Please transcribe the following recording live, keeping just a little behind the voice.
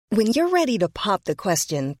When you're ready to pop the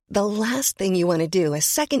question, the last thing you want to do is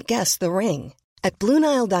second-guess the ring. At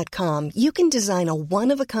BlueNile.com, you can design a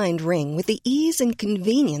one-of-a-kind ring with the ease and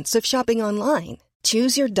convenience of shopping online.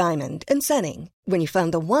 Choose your diamond and setting. When you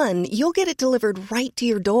find the one, you'll get it delivered right to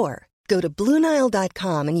your door. Go to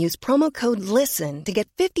BlueNile.com and use promo code LISTEN to get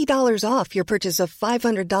 $50 off your purchase of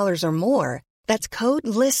 $500 or more. That's code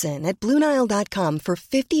LISTEN at BlueNile.com for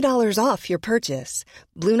 $50 off your purchase.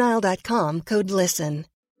 BlueNile.com, code LISTEN.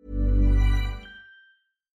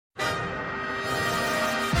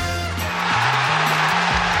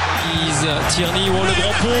 Tierney, le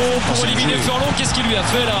grand pot pour éliminer Furlong. Qu'est-ce qu'il lui a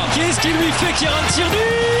fait là? Qu'est-ce qu'il lui fait, Kieran Tierney?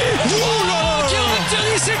 Oh là, Kieran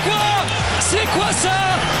Tierney, c'est quoi? C'est quoi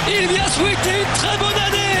ça? Il vient souhaiter une très bonne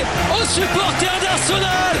année aux supporters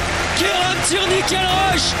d'Arsenal. Kieran Tierney, quel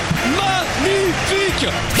rush! Magnifique!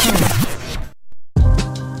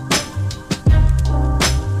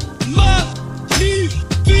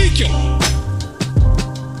 Magnifique!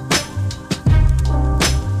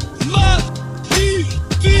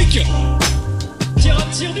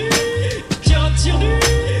 Kieran Tierney,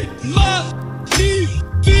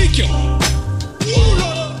 magnifique.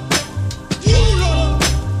 Oula,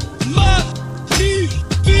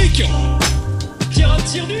 magnifique. Kieran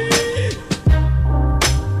Tierney,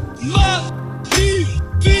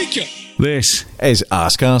 magnifique. This is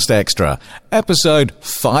Arscast Extra, episode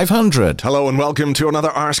 500. Hello and welcome to another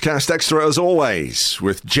Arscast Extra as always,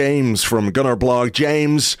 with James from Gunner Blog.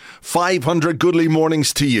 James, 500 goodly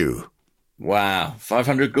mornings to you. Wow,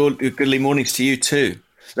 500 goodly mornings to you too.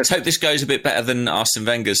 Let's hope this goes a bit better than Arsene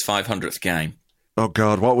Wenger's 500th game. Oh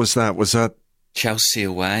God, what was that? Was that Chelsea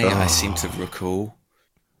away? I seem to recall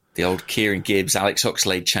the old Kieran Gibbs, Alex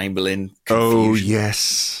Oxlade-Chamberlain confusion. Oh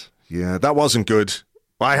yes, yeah, that wasn't good.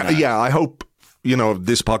 I hope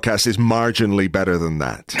this podcast is marginally better than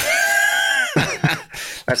that.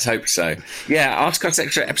 Let's hope so. Yeah, Arscast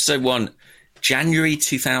Extra episode 1, January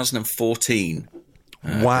 2014.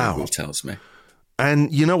 Wow. Google tells me.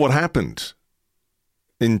 And you know what happened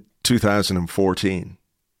in 2014?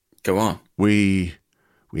 Go on. We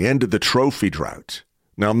ended the trophy drought.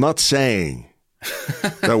 Now, I'm not saying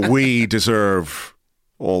that we deserve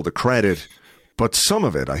all the credit, but some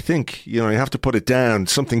of it, I think, you have to put it down.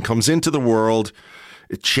 Something comes into the world,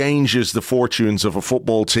 it changes the fortunes of a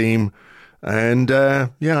football team, and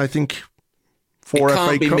I think 4 FA Cups. It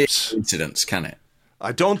can't be coincidence, can it?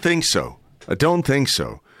 I don't think so.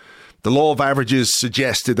 The law of averages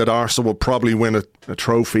suggested that Arsenal will probably win a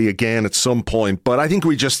trophy again at some point, but I think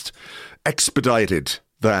we just expedited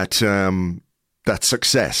that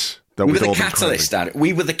success. That we were the catalyst at it.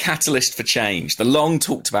 We were the catalyst for change. The long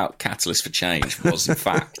talked about catalyst for change was, in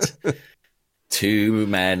fact, 2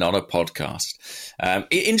 men on a podcast.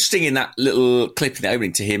 Interesting in that little clip in the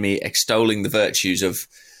opening to hear me extolling the virtues of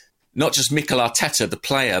not just Mikel Arteta, the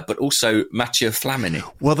player, but also Mathieu Flamini.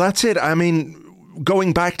 Well, that's it. I mean,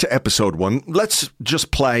 going back to episode 1, let's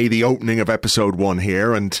just play the opening of episode 1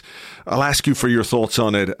 here, and I'll ask you for your thoughts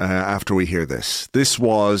on it after we hear this. This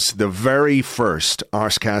was the very first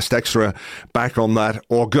Arscast Extra, back on that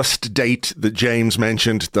August date that James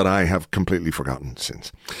mentioned that I have completely forgotten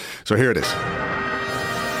since. So here it is.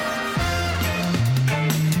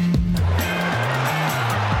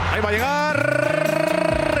 Ahí va a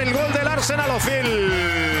llegar el gol del Arsenal.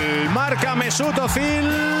 Ozil marca Mesut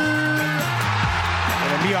Ozil.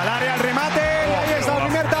 El envío al área, el remate. Y ahí está el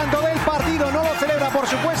primer tanto del partido. No lo celebra, por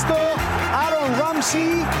supuesto, Aaron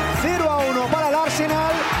Ramsey. 0-1 para el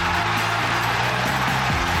Arsenal.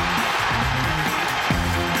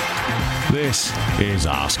 This is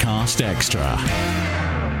Arscast Extra.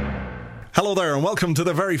 Hello there and welcome to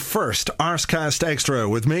the very first Arscast Extra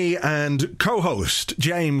with me and co-host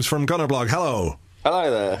James from Gunnerblog. Hello.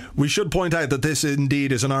 Hello there. We should point out that this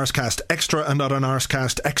indeed is an Arscast Extra and not an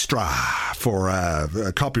Arscast Extra for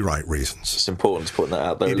copyright reasons. It's important to put that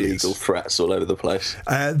out there. Illegal threats all over the place.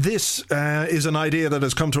 This is an idea that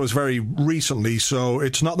has come to us very recently, so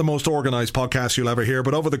it's not the most organised podcast you'll ever hear,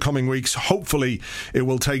 but over the coming weeks, hopefully it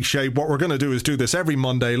will take shape. What we're going to do is do this every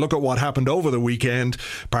Monday, look at what happened over the weekend,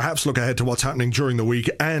 perhaps look ahead to what's happening during the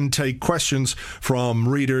week, and take questions from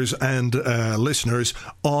readers and listeners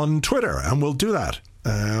on Twitter, and we'll do that.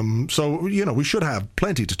 So, we should have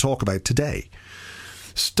plenty to talk about today.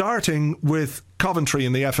 Starting with Coventry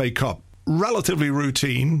in the FA Cup. Relatively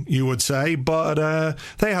routine, you would say, but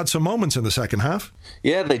they had some moments in the second half.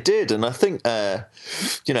 Yeah, they did. And I think,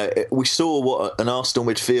 we saw what an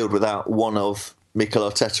Arsenal midfield without one of Mikel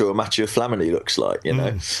Arteta or Mathieu Flamini looks like,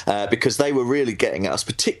 because they were really getting at us,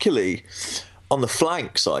 particularly on the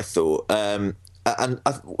flanks, I thought.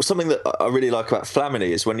 something that I really like about Flamini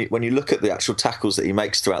is when you look at the actual tackles that he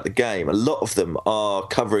makes throughout the game, a lot of them are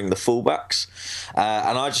covering the fullbacks,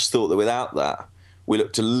 and I just thought that without that, we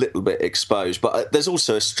looked a little bit exposed. But there's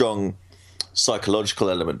also a strong psychological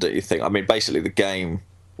element, don't you think? I mean, basically the game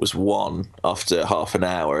was won after half an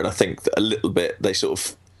hour, and I think that a little bit they sort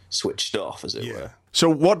of switched off, as it were. So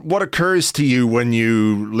what occurs to you when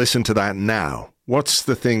you listen to that now? What's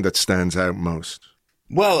the thing that stands out most?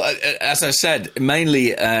 Well, as I said,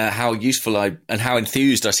 mainly how useful and how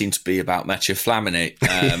enthused I seem to be about Mathieu Flamini,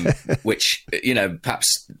 which,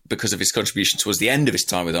 perhaps because of his contribution towards the end of his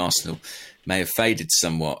time with Arsenal, may have faded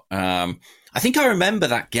somewhat. I think I remember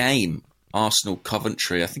that game,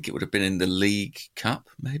 Arsenal-Coventry. I think it would have been in the League Cup,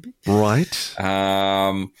 maybe. Right.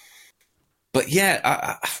 But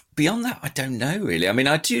yeah, beyond that, I don't know, really. I mean,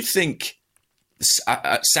 I do think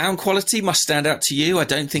sound quality must stand out to you. I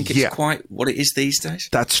don't think it's quite what it is these days.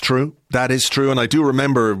 That's true. That is true. And I do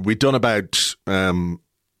remember we'd done about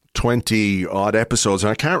 20 odd episodes,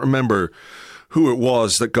 and I can't remember who it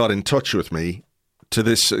was that got in touch with me to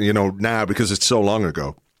this, now, because it's so long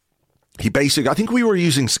ago. I think we were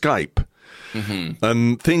using Skype,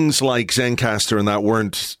 and things like Zencastr and that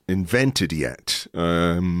weren't invented yet.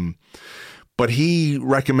 But he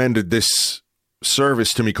recommended this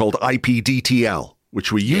service to me called IPDTL,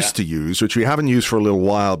 which we used to use, which we haven't used for a little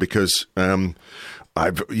while because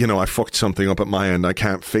I fucked something up at my end. I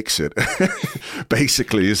can't fix it.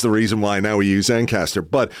 Basically, is the reason why now we use Zencastr.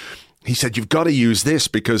 But he said, you've got to use this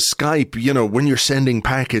because Skype, when you're sending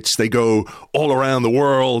packets, they go all around the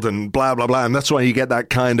world and blah, blah, blah. And that's why you get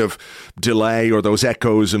that kind of delay or those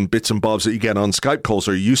echoes and bits and bobs that you get on Skype calls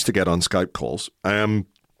or you used to get on Skype calls.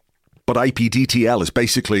 But IPDTL is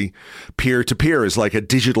basically peer-to-peer, is like a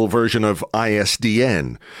digital version of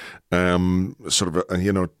ISDN, sort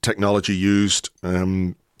of, technology used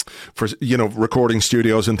for, recording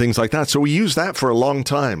studios and things like that. So we used that for a long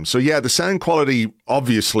time. So yeah, the sound quality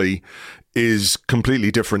obviously is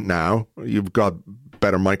completely different now. You've got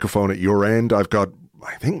better microphone at your end. I've got,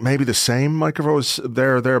 I think, maybe the same microphones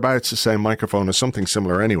thereabouts, the same microphone or something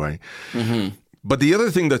similar anyway. Mm-hmm. But the other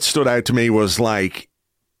thing that stood out to me was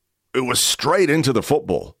it was straight into the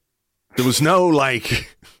football. There was no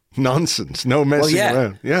nonsense, no messing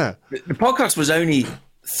around. Yeah. The podcast was only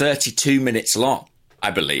 32 minutes long,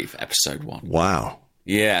 I believe, episode 1. Wow.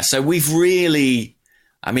 Yeah. So we've really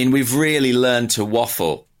learned to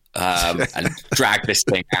waffle and drag this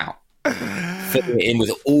thing out, fit it in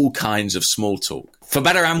with all kinds of small talk, for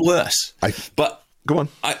better and worse. Go on.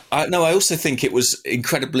 I also think it was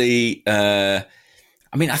incredibly.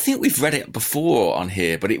 I think we've read it before on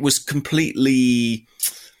here, but it was completely.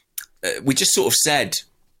 We just sort of said,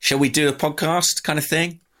 "Shall we do a podcast?" kind of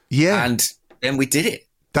thing. Yeah, and then we did it.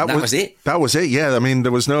 That was it. That was it. Yeah, I mean,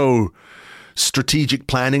 there was no strategic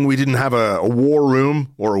planning. We didn't have a war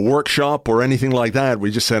room or a workshop or anything like that.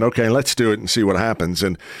 We just said, "Okay, let's do it and see what happens."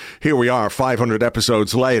 And here we are, 500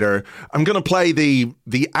 episodes later. I'm going to play the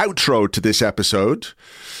outro to this episode.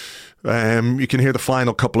 You can hear the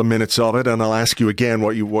final couple of minutes of it, and I'll ask you again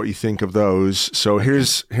what you think of those. So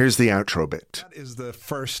here's the outro bit. That is the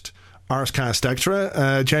first Arscast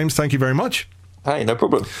Extra. James, thank you very much. Hey, no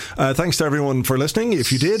problem. Thanks to everyone for listening.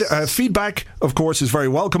 If you did, feedback, of course, is very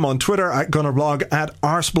welcome on Twitter at Gunnerblog, at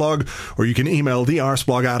Arsblog, or you can email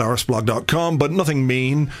thearsblog at arsblog.com, but nothing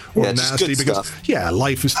mean or nasty because,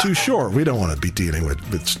 life is too short. We don't want to be dealing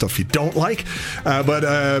with stuff you don't like.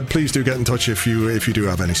 But please do get in touch if you do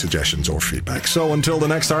have any suggestions or feedback. So until the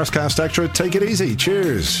next Arscast Extra, take it easy.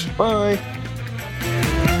 Cheers. Bye.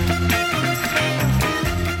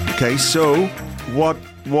 Okay, so what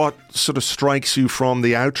sort of strikes you from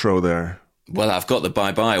the outro there? Well, I've got the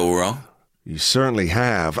bye-bye all wrong. You certainly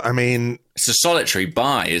have. I mean... It's a solitary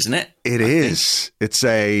bye, isn't it? It is. It's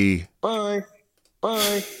a... Bye.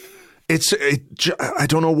 Bye. I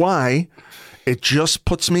don't know why. It just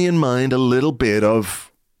puts me in mind a little bit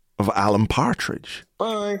of Alan Partridge.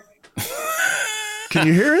 Bye. Can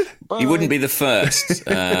you hear it? Bye. He wouldn't be the first.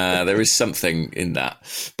 There is something in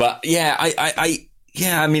that. But yeah,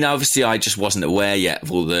 obviously I just wasn't aware yet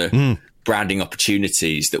of all the branding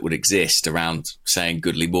opportunities that would exist around saying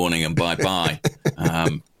goodly morning and bye-bye.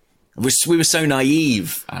 We were so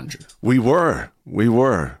naive, Andrew. We were.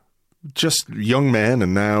 Just young men,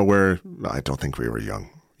 and now I don't think we were young.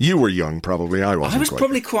 You were young, probably. I wasn't. I was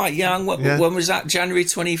probably quite young. When was that? January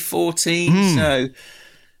 2014? So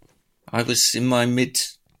I was in my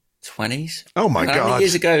mid-20s. Oh, my God. How many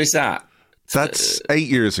years ago is that? That's 8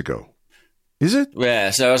 years ago. Is it? Yeah,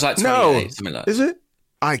 so I was like 28, something like that. Is it?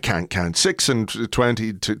 I can't count. 6 and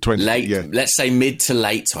 20 to 20. Let's say mid to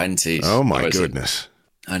late 20s. Oh, my goodness.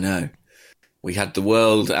 I know. We had the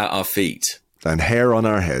world at our feet. And hair on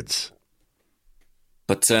our heads.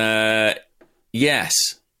 But, yes.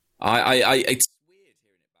 It's weird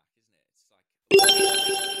hearing it back, isn't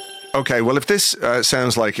it? Okay, well, if this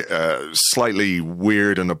sounds like slightly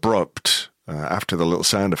weird and abrupt after the little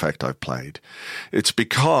sound effect I've played, it's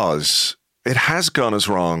because it has gone as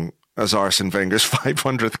wrong as Arsene Wenger's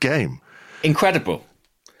 500th game. Incredible.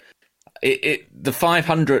 The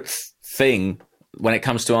 500th thing when it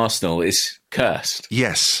comes to Arsenal is cursed.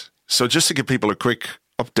 Yes. So just to give people a quick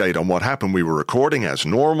update on what happened, we were recording as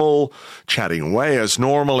normal, chatting away as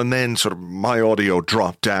normal, and then sort of my audio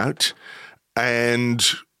dropped out, and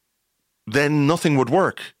then nothing would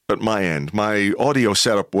work at my end. My audio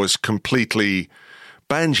setup was completely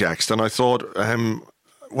banjaxed, and I thought,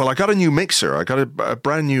 well, I got a new mixer. I got a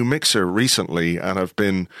brand new mixer recently, and I've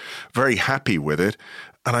been very happy with it.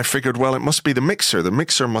 And I figured, well, it must be the mixer. The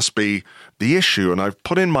mixer must be the issue. And I've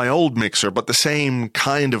put in my old mixer, but the same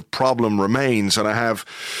kind of problem remains. And I have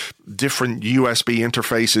different USB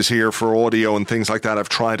interfaces here for audio and things like that. I've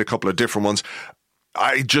tried a couple of different ones.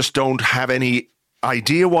 I just don't have any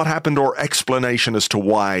idea what happened or explanation as to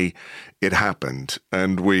why it happened.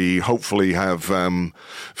 And we hopefully have figured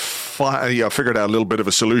out a little bit of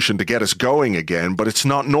a solution to get us going again, but it's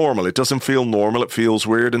not normal. It doesn't feel normal. It feels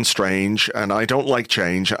weird and strange, and I don't like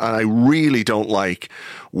change, and I really don't like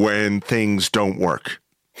when things don't work.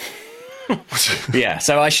 Yeah,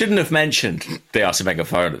 so I shouldn't have mentioned the Arsene Wenger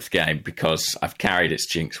 500th game because I've carried its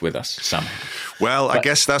jinx with us somehow. Well, I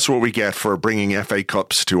guess that's what we get for bringing FA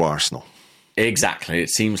Cups to Arsenal. Exactly. It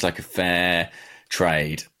seems like a fair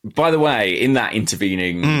trade. By the way, in that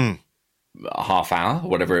intervening half hour,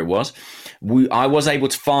 whatever it was, I was able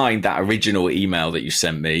to find that original email that you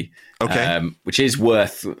sent me, which is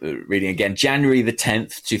worth reading again. January the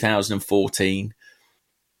 10th, 2014.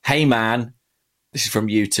 Hey, man. This is from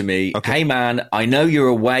you to me. Okay. Hey, man, I know you're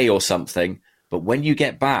away or something, but when you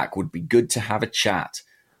get back, would be good to have a chat.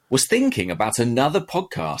 Was thinking about another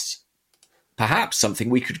podcast. Perhaps something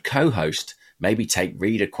we could co-host. Maybe take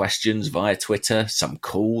reader questions via Twitter, some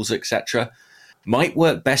calls, etc. Might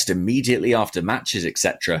work best immediately after matches,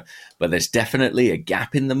 etc. But there's definitely a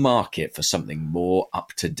gap in the market for something more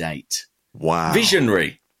up-to-date. Wow.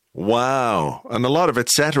 Visionary. Wow. And a lot of et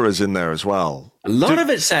ceteras in there as well. A lot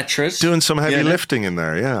of et ceteras. Doing some heavy lifting in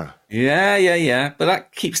there, yeah. Yeah. But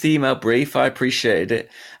that keeps the email brief. I appreciated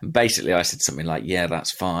it. And basically, I said something like, yeah,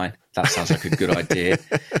 that's fine. That sounds like a good idea.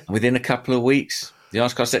 And within a couple of weeks, the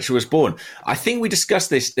Arsecast Extra was born. I think we discussed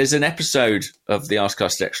this. There's an episode of the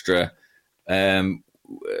Arsecast Extra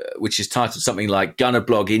which is titled something like Gunner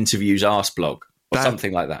Blog Interviews Arseblog or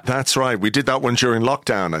something like that. That's right. We did that one during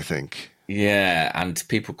lockdown, I think. Yeah, and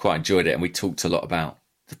people quite enjoyed it. And we talked a lot about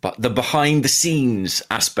the behind-the-scenes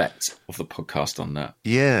aspect of the podcast on that.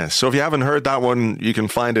 Yeah, so if you haven't heard that one, you can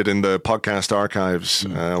find it in the podcast archives.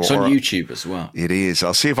 It's on YouTube as well. It is.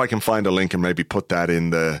 I'll see if I can find a link and maybe put that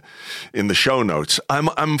in the show notes.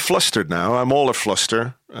 I'm flustered now. I'm all a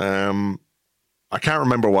fluster. I can't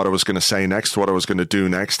remember what I was going to say next, what I was going to do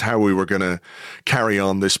next, how we were going to carry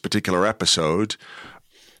on this particular episode.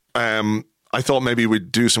 I thought maybe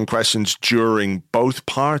we'd do some questions during both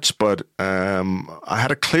parts, but I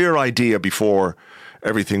had a clear idea before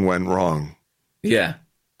everything went wrong. Yeah.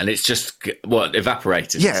 And it's just,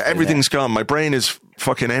 evaporated? Yeah, everything's gone. My brain is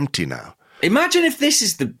fucking empty now. Imagine if this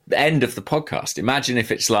is the end of the podcast. Imagine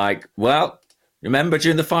if it's like, well, remember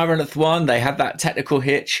during the 500th one, they had that technical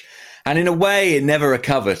hitch, and in a way, it never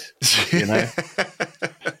recovered, you know?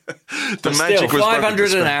 The magic was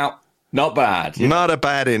 500 and out. Not bad. Not a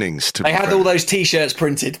bad innings. They had all those T-shirts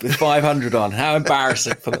printed with 500 on. How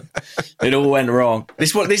embarrassing for them. It all went wrong.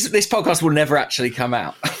 This podcast will never actually come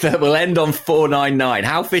out. We'll end on 499.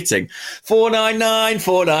 How fitting. 499,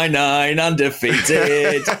 499,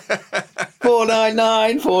 undefeated.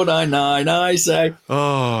 499, 499, I say.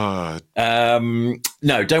 Oh.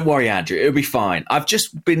 No, don't worry, Andrew. It'll be fine. I've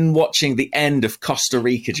just been watching the end of Costa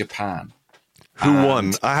Rica, Japan. Who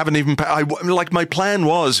won? I haven't even... my plan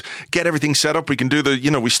was get everything set up. We can do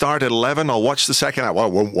we start at 11. I'll watch the second half. Well, I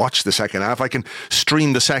won't watch the second half. I can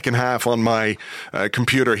stream the second half on my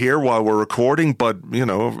computer here while we're recording. But,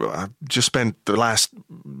 I've just spent the last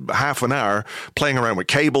half an hour playing around with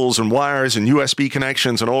cables and wires and USB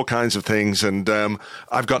connections and all kinds of things. And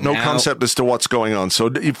I've got no concept as to what's going on. So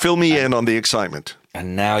fill me in on the excitement.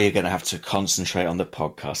 And now you're going to have to concentrate on the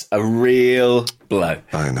podcast. A real blow.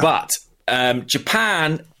 I know. But...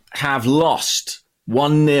 Japan have lost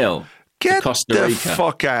 1-0 to Costa Rica. Get the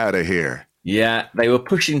fuck out of here. Yeah, they were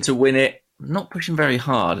pushing to win it. Not pushing very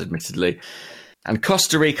hard, admittedly. And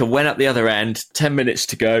Costa Rica went up the other end, 10 minutes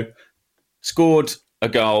to go, scored a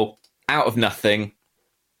goal, out of nothing.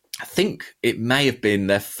 I think it may have been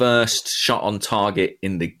their first shot on target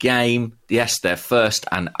in the game. Yes, their first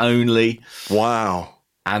and only. Wow.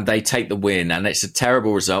 And they take the win. And it's a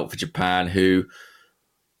terrible result for Japan, who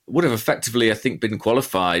would have effectively, I think, been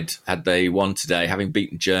qualified had they won today, having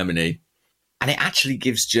beaten Germany. And it actually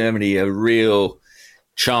gives Germany a real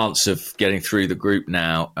chance of getting through the group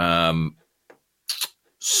now.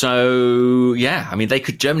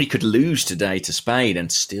 Germany could lose today to Spain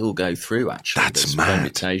and still go through, actually. That's mad.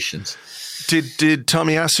 Permutations. Did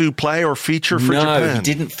Tomiyasu play or feature for Japan? No, he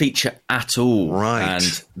didn't feature at all. Right.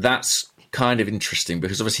 And that's kind of interesting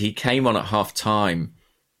because obviously he came on at half-time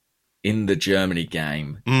in the Germany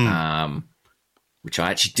game, which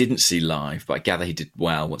I actually didn't see live, but I gather he did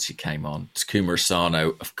well once he came on. Takuma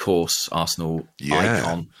Asano, of course, Arsenal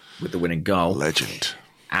icon with the winning goal. Legend.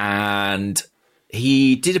 And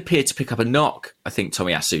he did appear to pick up a knock, I think,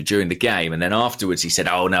 Tomiyasu, during the game. And then afterwards he said,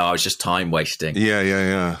 oh, no, I was just time wasting.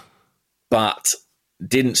 Yeah. But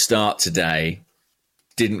didn't start today,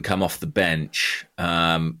 didn't come off the bench.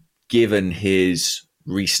 Given his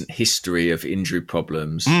recent history of injury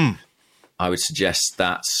problems, I would suggest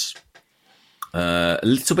that's a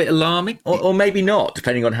little bit alarming, or maybe not,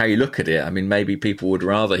 depending on how you look at it. I mean, maybe people would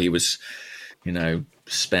rather he was,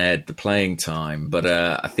 spared the playing time. But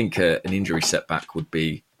I think an injury setback would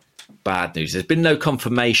be bad news. There's been no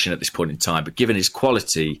confirmation at this point in time, but given his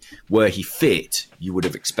quality, were he fit, you would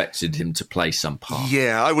have expected him to play some part.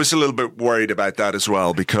 Yeah, I was a little bit worried about that as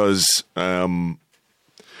well because I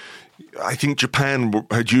think Japan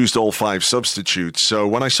had used all 5 substitutes. So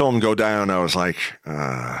when I saw him go down, I was like,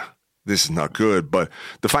 this is not good. But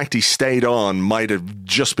the fact he stayed on might have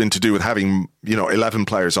just been to do with having, 11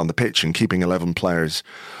 players on the pitch and keeping 11 players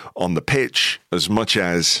on the pitch as much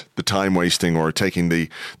as the time wasting or taking the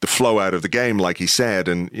flow out of the game, like he said.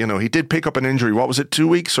 And, he did pick up an injury. What was it, 2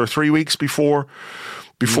 weeks or 3 weeks before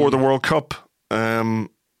the World Cup?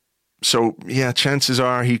 So, yeah, chances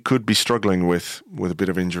are he could be struggling with a bit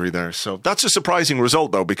of injury there. So that's a surprising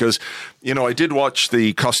result, though, because, I did watch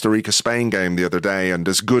the Costa Rica-Spain game the other day, and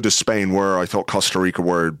as good as Spain were, I thought Costa Rica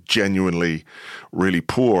were genuinely really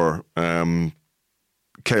poor.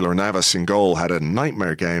 Keylor Navas in goal had a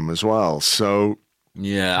nightmare game as well. So,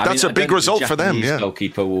 yeah, that's a big result for them. Yeah,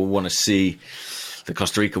 goalkeeper will want to see the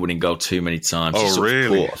Costa Rica winning goal too many times. Oh, He's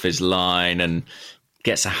really? Caught off his line and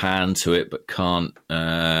gets a hand to it, but can't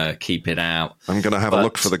keep it out. I'm going to have a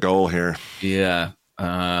look for the goal here. Yeah.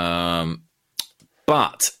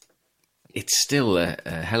 But it's still a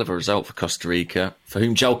hell of a result for Costa Rica, for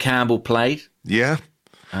whom Joel Campbell played. Yeah.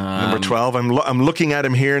 Number 12. I'm looking at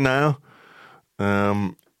him here now.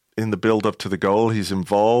 In the build-up to the goal, he's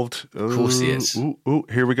involved. Of course he is.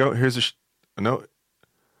 Here we go. Here's no.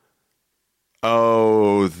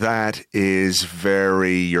 Oh, that is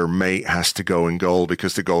your mate has to go in goal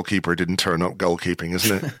because the goalkeeper didn't turn up goalkeeping,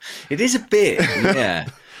 isn't it? It is a bit, yeah.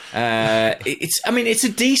 It's a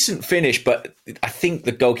decent finish, but I think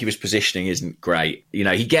the goalkeeper's positioning isn't great.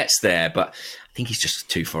 He gets there, but I think he's just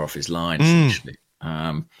too far off his line, essentially.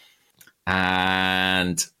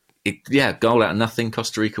 Goal out of nothing.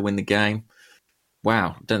 Costa Rica win the game.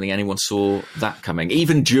 Wow, I don't think anyone saw that coming.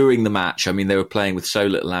 Even during the match, I mean, they were playing with so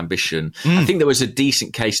little ambition. I think there was a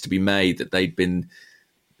decent case to be made that they'd been,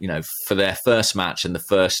 for their first match and the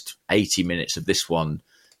first 80 minutes of this one,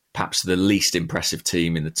 perhaps the least impressive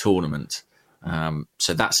team in the tournament.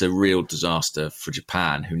 So that's a real disaster for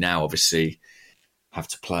Japan, who now obviously have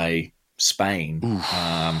to play Spain,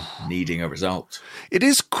 needing a result. It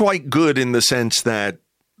is quite good in the sense that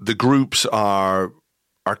the groups are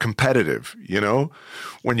competitive,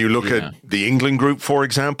 when you look at the England group, for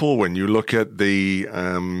example, when you look at the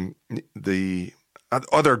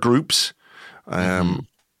other groups. I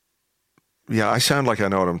sound like I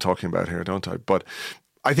know what I'm talking about here, don't I? But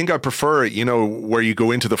I think I prefer it, where you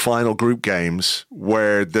go into the final group games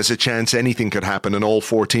where there's a chance anything could happen and all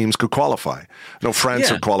 4 teams could qualify. No, France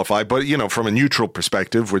would qualify, but, from a neutral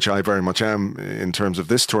perspective, which I very much am in terms of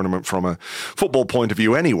this tournament from a football point of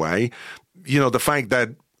view anyway, the fact that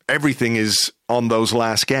everything is on those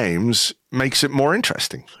last games makes it more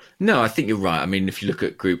interesting. No, I think you're right. I mean, if you look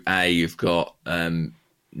at Group A, you've got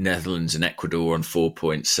Netherlands and Ecuador on 4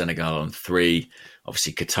 points, Senegal on 3.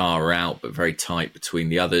 Obviously, Qatar are out, but very tight between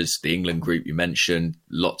the others. The England group you mentioned,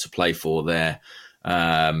 lot to play for there.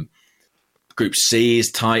 Group C is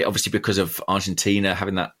tight, obviously, because of Argentina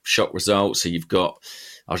having that shock result. So you've got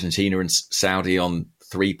Argentina and Saudi on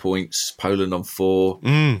 3 points, Poland on 4,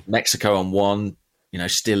 Mexico on 1,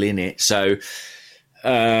 still in it. So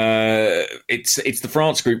it's the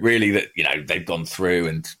France group really that, they've gone through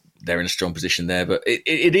and they're in a strong position there. But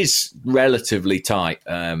it is relatively tight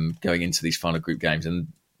going into these final group games. And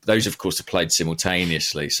those, of course, are played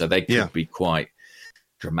simultaneously. So they could be quite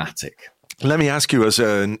dramatic. Let me ask you, as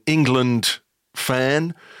an England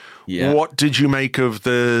fan, what did you make of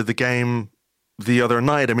the game the other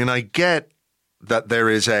night? I mean, I get that there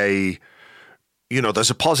is there's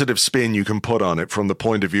a positive spin you can put on it from the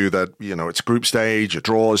point of view that, it's group stage, a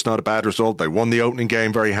draw is not a bad result. They won the opening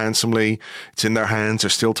game very handsomely. It's in their hands. They're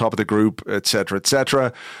still top of the group, etc.,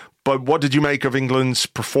 etc. But what did you make of England's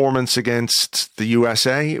performance against the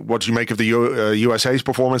USA? What did you make of the USA's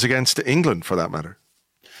performance against England, for that matter?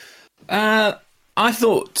 I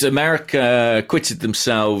thought America acquitted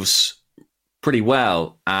themselves pretty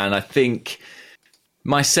well. And I think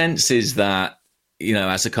my sense is that,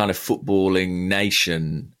 as a kind of footballing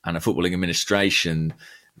nation and a footballing administration,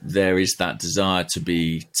 there is that desire to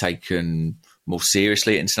be taken more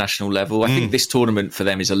seriously at international level. I think this tournament for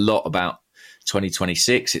them is a lot about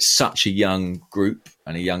 2026. It's such a young group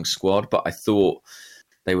and a young squad, but I thought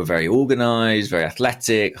they were very organised, very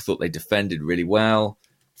athletic. I thought they defended really well.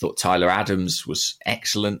 I thought Tyler Adams was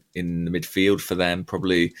excellent in the midfield for them,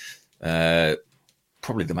 probably the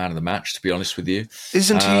man of the match, to be honest with you.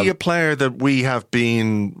 Isn't he a player that we have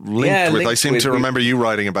been linked with? I seem to remember you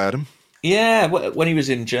writing about him. Yeah, when he was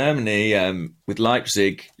in Germany with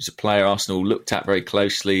Leipzig, he's a player Arsenal looked at very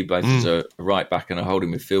closely, both as a right back and a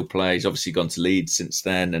holding midfield player. He's obviously gone to Leeds since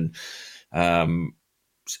then and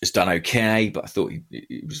has done okay, but I thought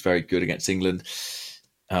he was very good against England.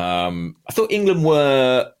 I thought England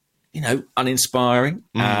were, uninspiring,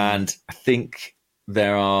 and I think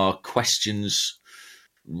there are questions,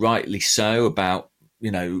 rightly so, about,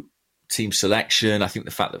 team selection. I think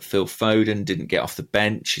the fact that Phil Foden didn't get off the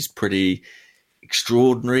bench is pretty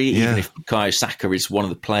extraordinary, even if Bukayo Saka is one of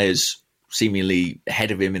the players seemingly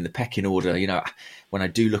ahead of him in the pecking order. When I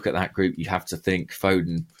do look at that group, you have to think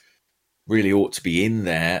Foden really ought to be in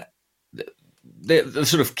there. The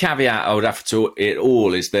sort of caveat I would have to it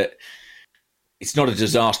all is that it's not a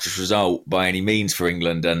disastrous result by any means for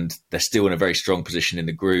England, and they're still in a very strong position in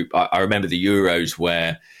the group. I remember the Euros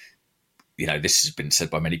where, this has been said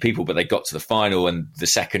by many people, but they got to the final and the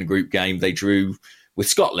second group game they drew with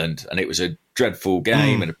Scotland, and it was a dreadful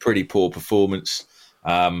game and a pretty poor performance.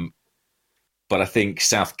 But I think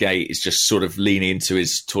Southgate is just sort of leaning into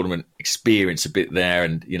his tournament experience a bit there.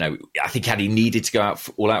 And, I think had he needed to go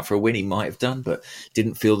all out for a win, he might have done, but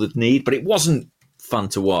didn't feel the need. But it wasn't fun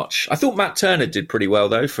to watch. I thought Matt Turner did pretty well,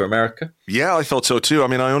 though, for America. Yeah, I thought so too. I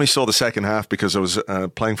mean, I only saw the second half because I was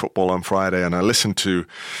playing football on Friday, and I listened to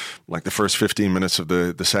the first 15 minutes of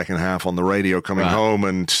the second half on the radio coming home.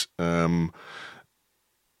 And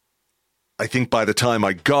I think by the time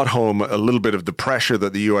I got home, a little bit of the pressure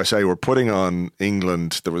that the USA were putting on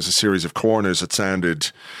England, there was a series of corners that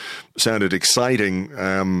sounded exciting,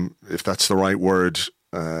 if that's the right word,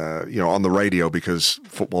 on the radio, because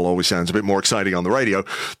football always sounds a bit more exciting on the radio.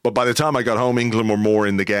 But by the time I got home, England were more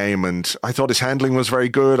in the game, and I thought his handling was very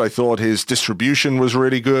good. I thought his distribution was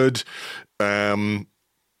really good.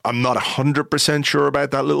 I'm not 100% sure about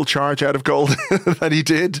that little charge out of goal that he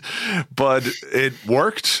did, but it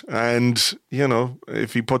worked. And,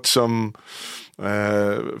 if he put some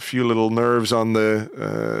few little nerves on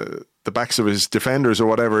the backs of his defenders or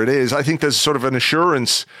whatever it is, I think there's sort of an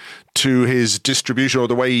assurance to his distribution or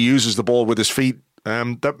the way he uses the ball with his feet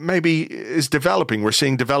that maybe is developing. We're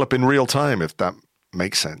seeing develop in real time, if that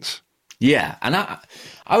makes sense. Yeah, and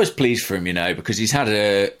I was pleased for him, because he's had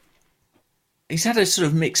a sort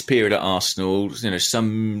of mixed period at Arsenal,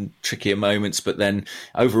 some trickier moments, but then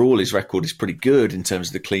overall his record is pretty good in terms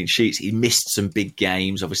of the clean sheets. He missed some big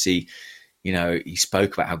games. Obviously, he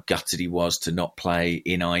spoke about how gutted he was to not play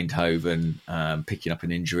in Eindhoven, picking up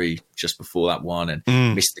an injury just before that one,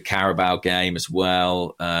 and missed the Carabao game as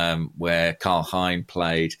well, where Karl Hein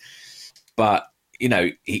played. But,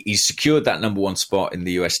 he's secured that number one spot in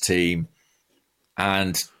the US team,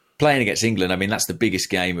 and playing against England, I mean, that's the biggest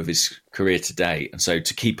game of his career to date. And so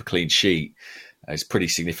to keep a clean sheet is pretty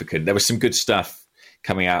significant. There was some good stuff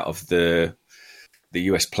coming out of the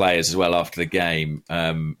US players as well after the game.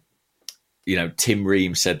 Tim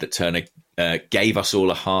Ream said that Turner gave us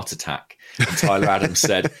all a heart attack. And Tyler Adams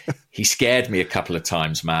said, he scared me a couple of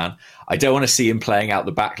times, man. I don't want to see him playing out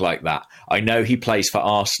the back like that. I know he plays for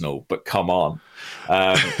Arsenal, but come on.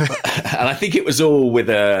 And I think it was all with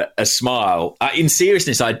a smile. In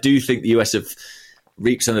seriousness, I do think the US have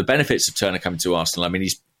reaped some of the benefits of Turner coming to Arsenal. I mean,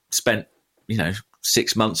 he's spent,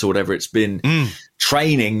 6 months or whatever it's been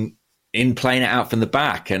training in playing it out from the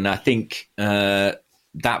back. And I think that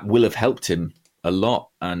will have helped him a lot.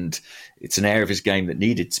 And it's an area of his game that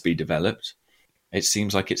needed to be developed. It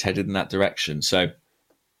seems like it's headed in that direction. So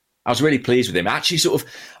I was really pleased with him. Actually, sort of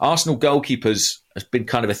Arsenal goalkeepers has been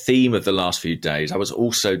kind of a theme of the last few days. I was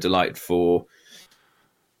also delighted for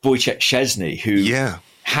Wojciech Szczesny, who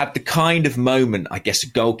had the kind of moment, I guess, a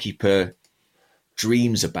goalkeeper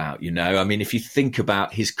dreams about, I mean, if you think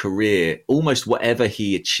about his career, almost whatever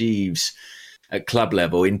he achieves at club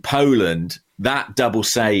level in Poland, that double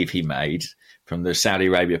save he made from the Saudi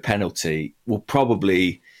Arabia penalty will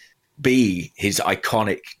probably be his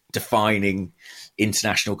iconic, defining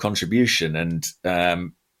international contribution. And,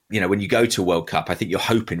 when you go to a World Cup, I think you're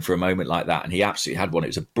hoping for a moment like that. And he absolutely had one. It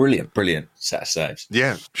was a brilliant, brilliant set of saves.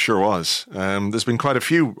 Yeah, sure was. There's been quite a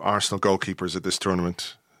few Arsenal goalkeepers at this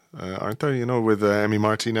tournament, aren't there? With Emi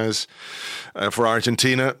Martinez for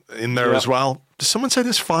Argentina in there as well. Does someone say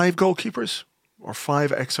there's 5 goalkeepers or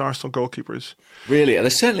 5 ex-Arsenal goalkeepers? Really?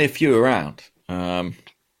 There's certainly a few around. Anyway,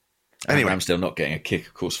 Ramsdale not getting a kick,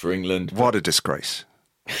 of course, for England. What a disgrace.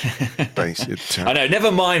 I know,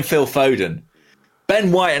 never mind Phil Foden.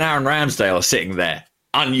 Ben White and Aaron Ramsdale are sitting there,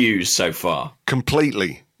 unused so far.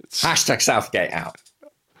 Completely. Hashtag Southgate out.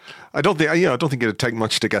 I don't think it'd take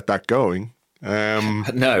much to get that going.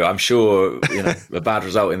 No, I'm sure a bad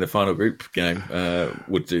result in the final group game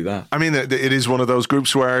would do that. I mean, it is one of those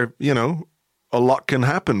groups where, a lot can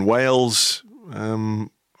happen. Wales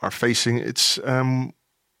are facing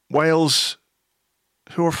Wales.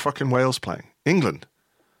 Who are fucking Wales playing? England.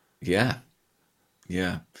 Yeah.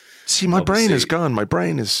 See, my brain is gone. My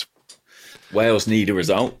brain is... Wales need a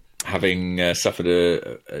result, having suffered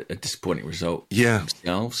a disappointing result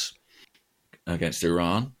themselves against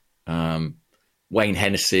Iran. Wayne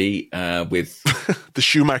Hennessy with... the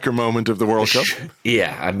Schumacher moment of the World Cup.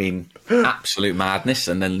 Yeah, I mean, absolute madness,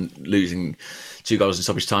 and then losing 2 goals in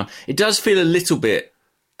stoppage time. It does feel a little bit,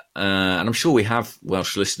 and I'm sure we have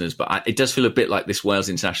Welsh listeners, but it does feel a bit like this Wales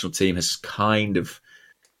international team has kind of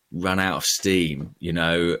run out of steam,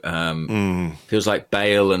 Feels like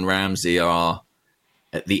Bale and Ramsey are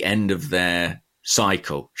at the end of their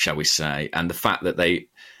cycle, shall we say, and the fact that they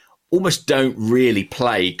almost don't really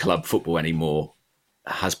play club football anymore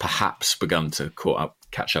has perhaps begun to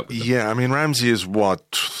catch up with them. Yeah, I mean, Ramsey is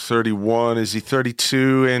 31? Is he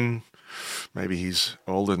 32? And maybe he's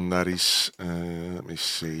older than that. He's, let me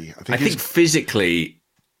see. I think physically,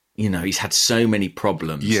 he's had so many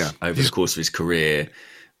problems over the course of his career,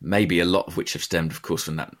 maybe a lot of which have stemmed, of course,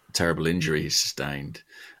 from that terrible injury he sustained,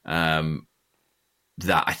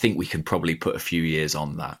 that I think we can probably put a few years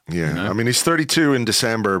on that. Yeah, I mean, he's 32 in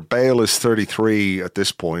December. Bale is 33 at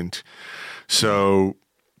this point. So,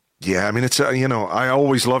 yeah, I mean, it's, I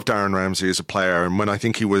always loved Aaron Ramsey as a player. And when I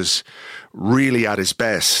think he was really at his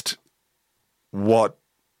best, what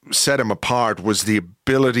set him apart was the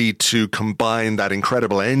ability to combine that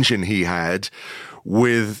incredible engine he had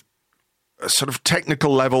with a sort of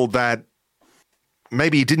technical level that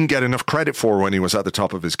maybe he didn't get enough credit for when he was at the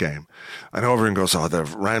top of his game. And everyone goes, the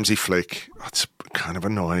Ramsey flick, that's kind of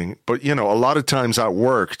annoying. But, a lot of times that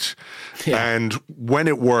worked. Yeah. And when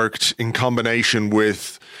it worked in combination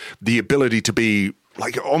with the ability to be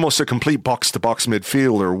like almost a complete box-to-box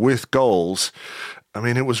midfielder with goals, I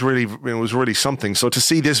mean, it was really something. So to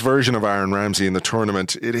see this version of Aaron Ramsey in the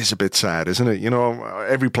tournament, it is a bit sad, isn't it?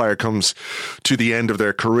 Every player comes to the end of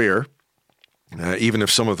their career. Even if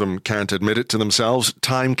some of them can't admit it to themselves,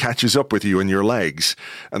 time catches up with you in your legs,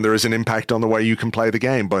 and there is an impact on the way you can play the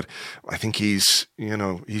game. But I think he's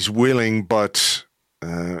willing, but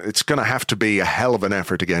it's going to have to be a hell of an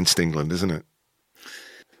effort against England, isn't it?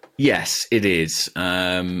 Yes, it is.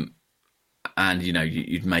 And,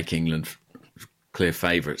 you'd make England clear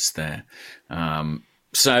favourites there.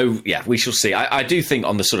 So, yeah, we shall see. I do think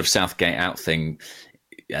on the sort of Southgate out thing,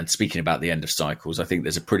 and speaking about the end of cycles, I think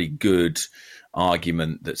there's a pretty good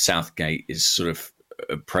argument that Southgate is sort of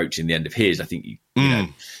approaching the end of his. I think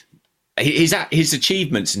his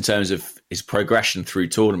achievements in terms of his progression through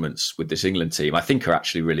tournaments with this England team, I think, are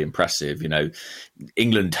actually really impressive.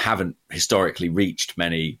 England haven't historically reached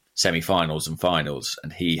many semi-finals and finals,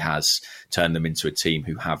 and he has turned them into a team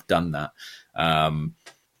who have done that.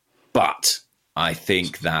 But I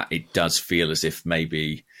think that it does feel as if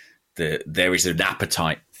maybe there is an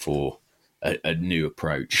appetite for a new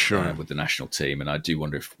approach with the national team, and I do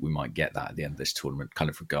wonder if we might get that at the end of this tournament, kind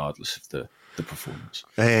of regardless of the performance.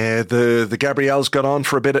 The Gabriels got on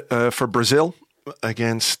for a bit for Brazil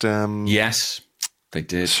against yes, they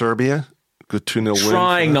did. Serbia. Good 2-0 win.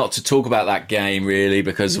 Trying not to talk about that game really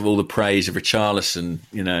because of all the praise of Richarlison.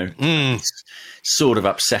 It's sort of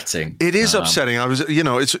upsetting. It is upsetting.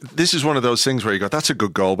 This is one of those things where you go, that's a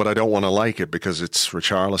good goal, but I don't want to like it because it's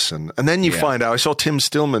Richarlison. And then you find out, I saw Tim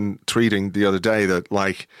Stillman tweeting the other day that,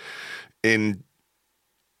 like, in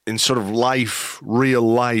in sort of life, real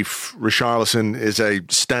life, Richarlison is a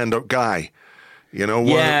stand-up guy. You know,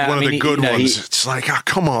 one of the good ones. It's like,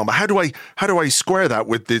 come on, but how do I square that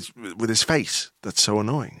with his face? That's so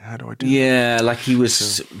annoying. How do I do that? Yeah, like he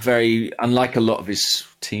was very, unlike a lot of his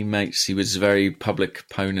teammates, he was a very public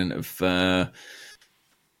opponent of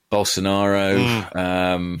Bolsonaro.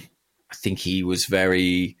 I think he was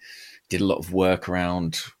did a lot of work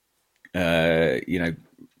around,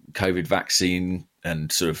 COVID vaccine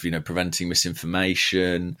and sort of, preventing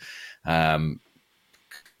misinformation.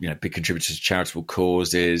 Big contributors to charitable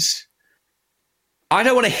causes. I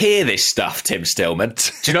don't want to hear this stuff, Tim Stillman.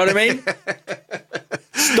 Do you know what I mean?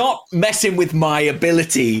 Stop messing with my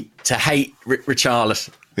ability to hate Richarlison.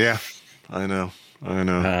 Yeah, I know.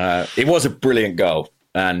 It was a brilliant goal.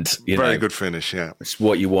 And, very good finish, yeah. It's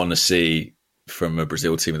what you want to see from a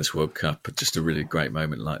Brazil team in this World Cup. Just a really great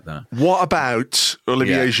moment like that. What about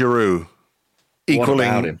Olivier Giroud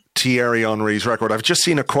equaling Thierry Henry's record? I've just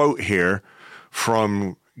seen a quote here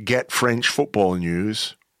from Get French Football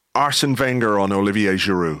News. Arsene Wenger on Olivier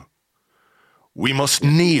Giroud. We must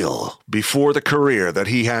kneel before the career that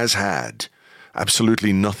he has had.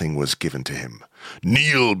 Absolutely nothing was given to him.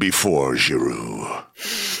 Kneel before Giroud.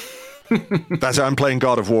 I'm playing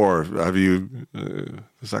God of War. Have you?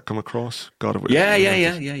 Does that come across? God of War. Yeah.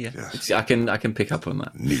 Yes. I can pick up on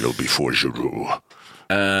that. Kneel before Giroud.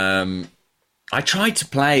 I tried to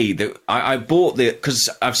play I bought because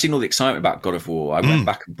I've seen all the excitement about God of War. I went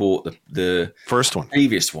back and bought the first one,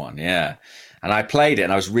 previous one, and I played it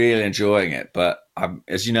and I was really enjoying it. But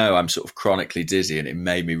as you know, I'm sort of chronically dizzy, and it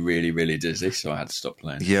made me really, really dizzy, so I had to stop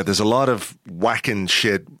playing. Yeah, there's a lot of whacking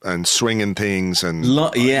shit and swinging things and a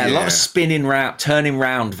lot of spinning round, turning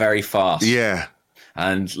round very fast. Yeah.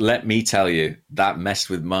 And let me tell you, that messed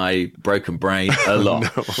with my broken brain a lot.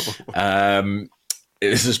 It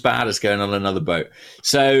was as bad as going on another boat.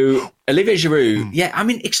 So Olivier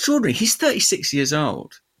Giroud, extraordinary. He's 36 years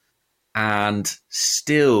old and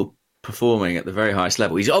still performing at the very highest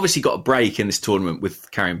level. He's obviously got a break in this tournament with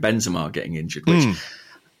Karim Benzema getting injured, which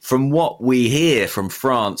from what we hear from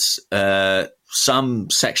France, some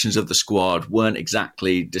sections of the squad weren't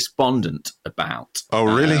exactly despondent about. Oh,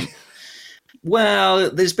 really? Well,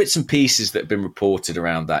 there's bits and pieces that have been reported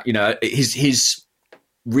around that. His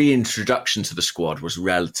reintroduction to the squad was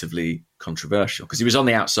relatively controversial because he was on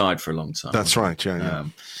the outside for a long time. That's right, yeah.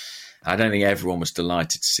 I don't think everyone was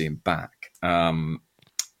delighted to see him back.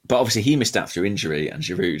 But obviously he missed out through injury and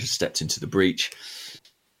Giroud has stepped into the breach.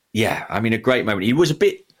 Yeah, a great moment. He was a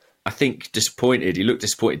bit, I think, disappointed. He looked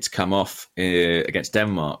disappointed to come off against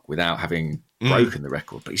Denmark without having broken the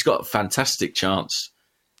record. But he's got a fantastic chance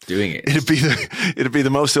doing it. It'd be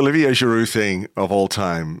the most Olivier Giroud thing of all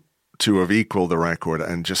time to have equaled the record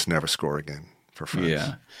and just never score again for France.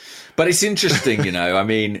 Yeah. But it's interesting, I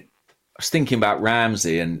was thinking about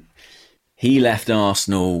Ramsey and he left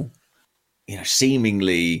Arsenal,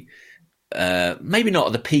 seemingly maybe not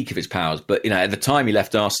at the peak of his powers, but, at the time he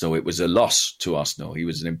left Arsenal, it was a loss to Arsenal. He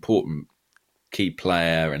was an important key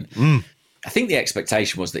player. And I think the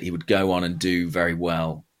expectation was that he would go on and do very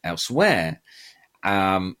well elsewhere.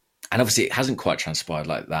 And obviously it hasn't quite transpired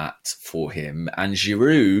like that for him. And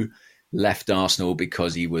Giroud left Arsenal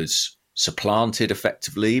because he was supplanted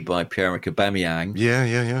effectively by Pierre-Emerick Aubameyang.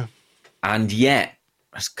 Yeah. And yet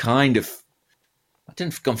has kind of, I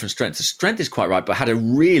didn't have gone from strength to strength is quite right, but had a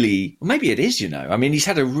really, maybe it is, he's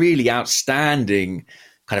had a really outstanding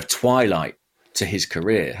kind of twilight to his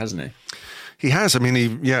career, hasn't he? He has.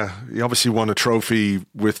 He obviously won a trophy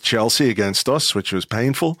with Chelsea against us, which was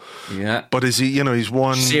painful. Yeah. But is he, he's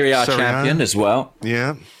won Serie A champion as well.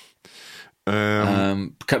 Yeah.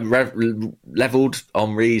 Leveled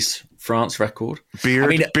Henry's France record.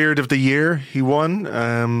 Beard of the Year he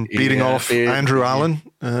won, beating off Andrew Allen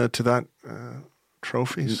to that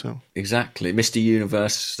trophy. So exactly, Mr.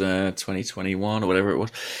 Universe 2021 or whatever it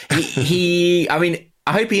was. He I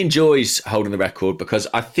hope he enjoys holding the record because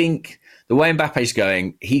I think the way Mbappe's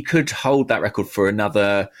going, he could hold that record for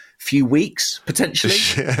another few weeks, potentially.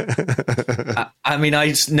 I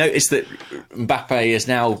just noticed that Mbappe has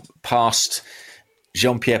now passed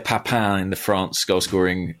Jean-Pierre Papin in the France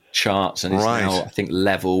goal-scoring charts and is now, I think,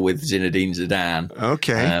 level with Zinedine Zidane.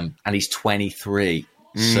 Okay. And he's 23.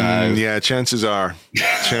 So chances are.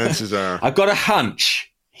 I've got a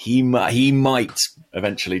hunch he might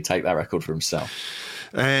eventually take that record for himself.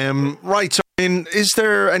 Right. So, is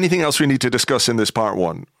there anything else we need to discuss in this part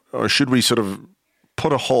one? Or should we sort of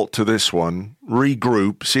put a halt to this one,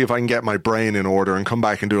 regroup, see if I can get my brain in order and come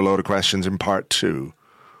back and do a load of questions in part two?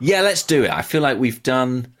 Yeah, let's do it. I feel like we've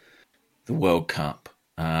done the World Cup.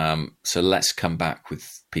 So let's come back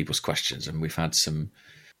with people's questions. And we've had some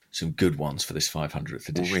some good ones for this 500th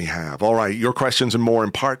edition. We have. All right, your questions and more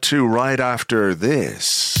in part 2 right after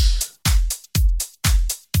this.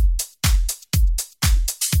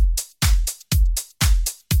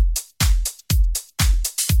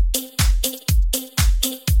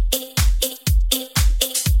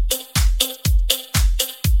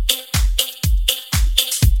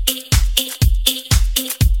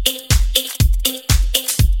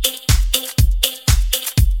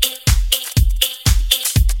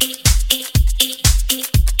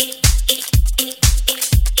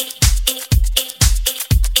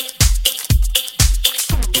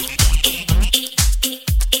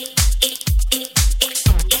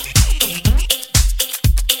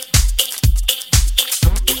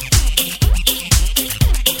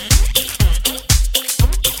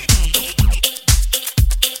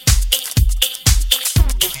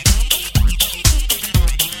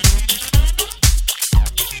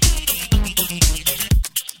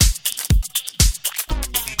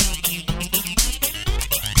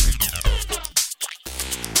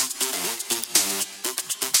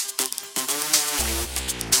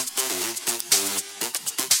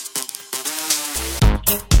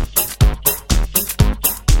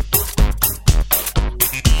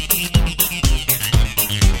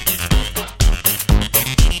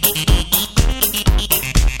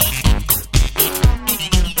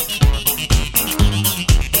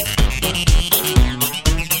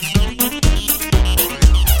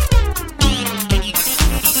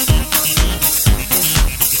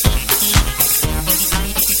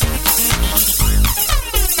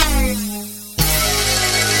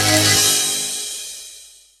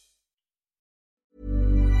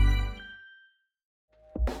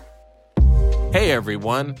 Hey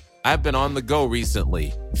everyone, I've been on the go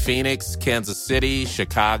recently. Phoenix, Kansas City,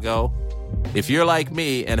 Chicago. If you're like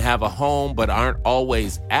me and have a home but aren't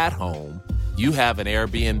always at home, you have an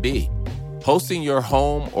Airbnb. Hosting your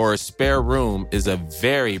home or a spare room is a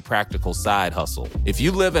very practical side hustle. If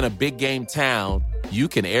you live in a big game town, you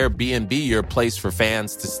can Airbnb your place for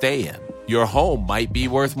fans to stay in. Your home might be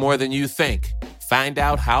worth more than you think. Find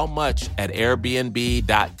out how much at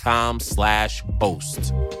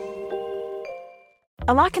airbnb.com/host.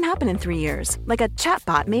 A lot can happen in 3 years, like a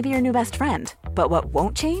chatbot may be your new best friend. But what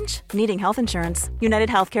won't change? Needing health insurance. United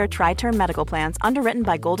Healthcare Tri-Term Medical Plans, underwritten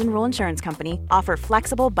by Golden Rule Insurance Company, offer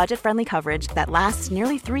flexible, budget-friendly coverage that lasts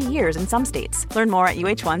nearly 3 years in some states. Learn more at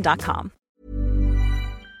uh1.com.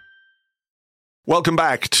 Welcome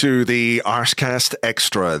back to the Arscast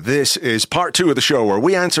Extra. This is part 2 of the show where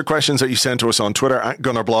we answer questions that you send to us on Twitter at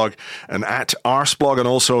GunnerBlog and at Arsblog, and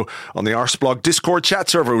also on the Arsblog Discord chat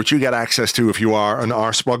server, which you get access to if you are an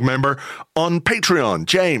Arsblog member on Patreon.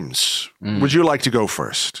 James, would you like to go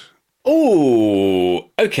first? Oh,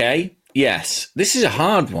 okay. Yes. This is a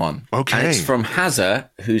hard one. Okay. And it's from Hazza,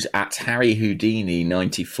 who's at Harry Houdini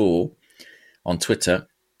 94 on Twitter.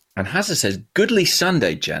 And Hazza says, "Goodly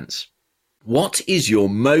Sunday, gents. What is your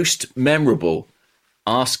most memorable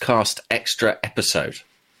Arscast Extra episode?"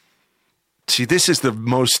 See, this is the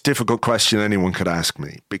most difficult question anyone could ask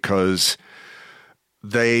me because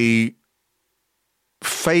they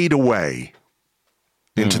fade away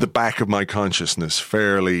into the back of my consciousness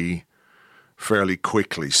fairly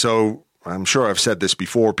quickly. So I'm sure I've said this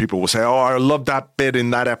before. People will say, "Oh, I love that bit in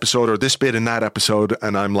that episode or this bit in that episode."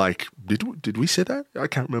 And I'm like, did we say that? I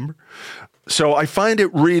can't remember. So I find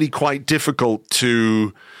it really quite difficult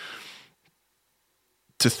to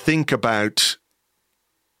think about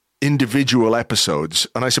individual episodes.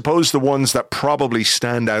 And I suppose the ones that probably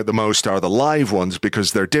stand out the most are the live ones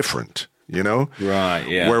because they're different, you know? Right,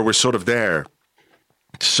 yeah. Where we're sort of there.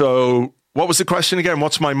 So what was the question again?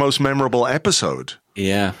 What's my most memorable episode?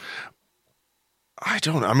 Yeah. I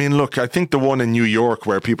mean, look, I think the one in New York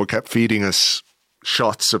where people kept feeding us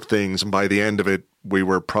shots of things, and by the end of it, we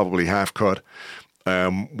were probably half cut,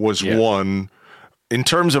 was one. In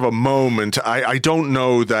terms of a moment, I don't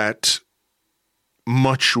know that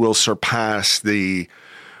much will surpass the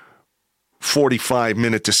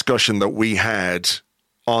 45-minute discussion that we had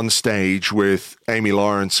on stage with Amy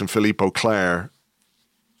Lawrence and Philippe Auclair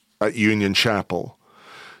at Union Chapel,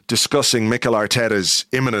 discussing Mikel Arteta's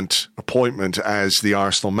imminent appointment as the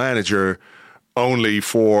Arsenal manager, only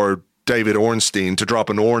for David Ornstein to drop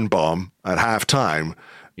an Orn bomb at halftime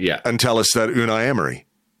and tell us that Unai Emery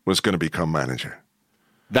was going to become manager.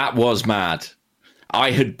 That was mad. I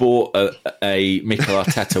had bought a Mikel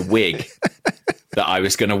Arteta wig that I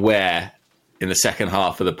was going to wear in the second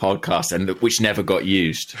half of the podcast, and which never got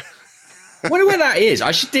used. I wonder where that is.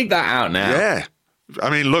 I should dig that out now. Yeah. I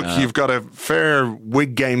mean, look, you've got a fair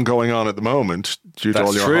wig game going on at the moment due to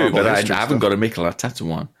all your true, but I history haven't got a Mikel Arteta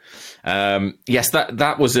one. Yes,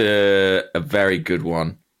 that was a very good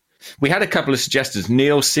one. We had a couple of suggestions.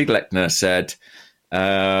 Neil Siglechner said,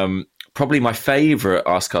 probably my favourite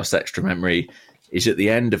Arscast Extra memory is at the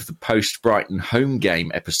end of the post-Brighton home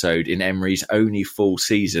game episode in Emery's only full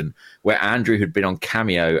season, where Andrew had been on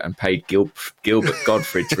Cameo and paid Gilbert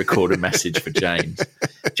Gottfried to record a message for James.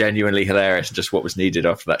 Genuinely hilarious, just what was needed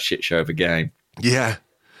after that shit show of a game. Yeah.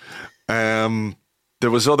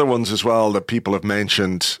 There was other ones as well that people have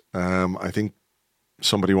mentioned. I think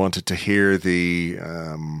somebody wanted to hear the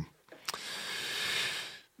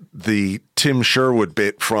Tim Sherwood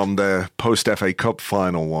bit from the post-FA Cup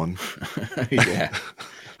final one. Yeah.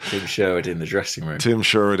 Tim Sherwood in the dressing room.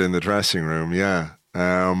 Yeah.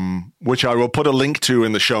 Which I will put a link to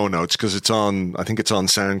in the show notes because I think it's on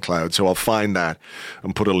SoundCloud. So I'll find that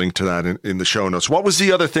and put a link to that in the show notes. What was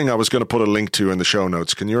the other thing I was going to put a link to in the show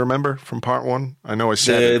notes? Can you remember from part one? I know I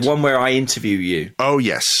said it. The one where I interview you. Oh,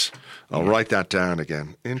 yes. I'll write that down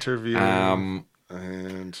again. Interview.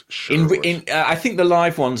 And I think the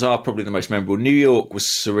live ones are probably the most memorable. New York was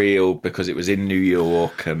surreal because it was in New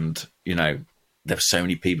York, and there were so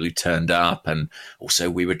many people who turned up, and also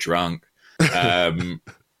we were drunk. There've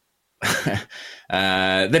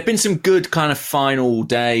been some good kind of final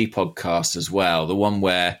day podcasts as well. The one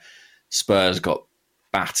where Spurs got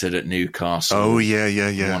battered at Newcastle. Oh yeah.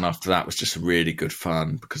 The one after that was just really good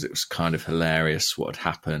fun because it was kind of hilarious what had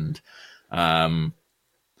happened.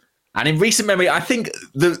 And in recent memory, I think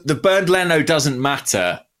the Bernd Leno doesn't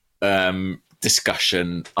matter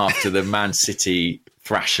discussion after the Man City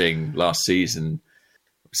thrashing last season.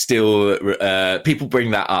 Still, people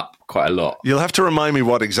bring that up quite a lot. You'll have to remind me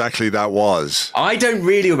what exactly that was. I don't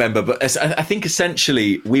really remember, but I think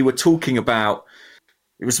essentially we were talking about,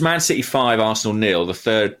 it was Man City 5, Arsenal 0, the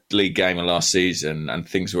third league game of last season, and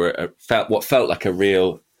things were what felt like a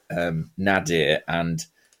real nadir, and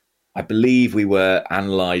I believe we were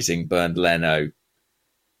analysing Bernd Leno,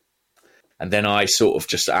 and then I sort of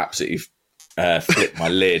just absolutely flipped my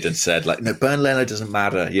lid and said, like, no, Bernd Leno doesn't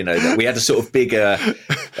matter. That we had a sort of bigger.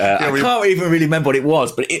 I can't even really remember what it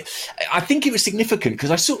was, but I think it was significant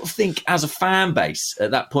because I sort of think, as a fan base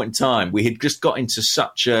at that point in time, we had just got into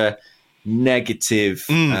such a negative,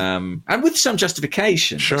 and with some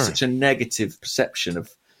justification, such a negative perception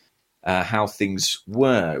of how things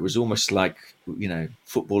were. It was almost like,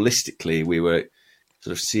 footballistically, we were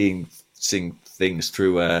sort of seeing things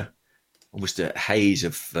through almost a haze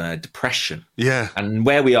of depression. Yeah. And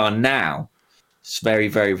where we are now, it's very,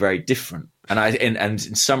 very, very different. And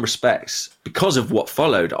in some respects, because of what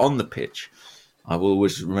followed on the pitch, I will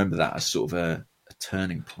always remember that as sort of a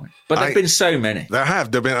turning point. But there have been so many. There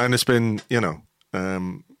have been, and it's been,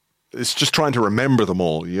 it's just trying to remember them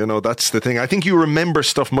all. That's the thing. I think you remember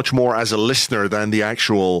stuff much more as a listener than the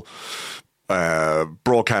actual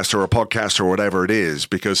broadcaster or podcaster or whatever it is,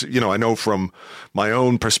 because I know from my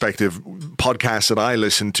own perspective, podcasts that I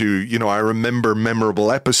listen to, I remember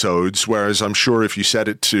memorable episodes, whereas I'm sure if you said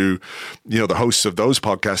it to the hosts of those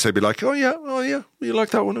podcasts, they'd be like, oh yeah, you like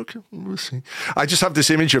that one? Okay, we'll see. I just have this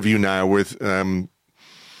image of you now with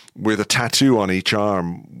a tattoo on each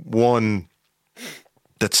arm, one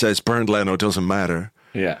that says Bernd Leno doesn't matter,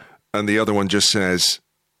 and the other one just says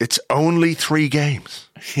it's only 3 games.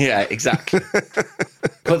 Yeah, exactly.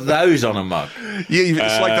 Put those on a mug. Yeah,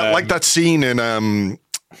 it's like that scene in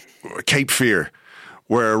Cape Fear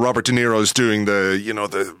where Robert De Niro's doing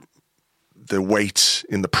the weights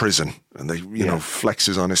in the prison, and they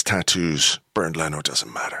flexes on his tattoos. Bernd Leno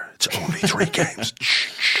doesn't matter. It's only 3 games.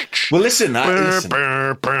 Well, listen.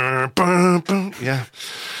 Yeah.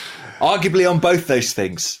 Arguably on both those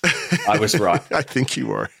things, I was right. I think you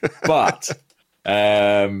were. But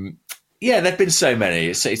there've been so many.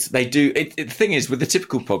 The thing is, with the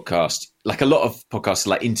typical podcast, like a lot of podcasts are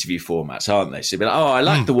like interview formats, aren't they? So you'd be like, oh, I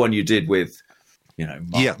like the one you did with,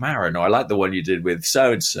 Mark Maron, or I like the one you did with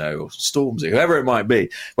so-and-so, or Stormzy, whoever it might be.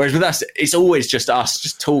 Whereas with us, it's always just us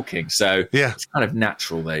just talking. So it's kind of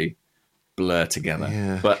natural they blur together.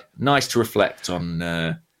 Yeah. But nice to reflect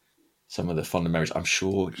on some of the fond memories. I'm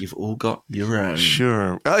sure you've all got your own.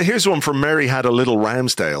 Sure. Here's one from Mary Had a Little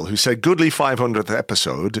Ramsdale, who said, goodly 500th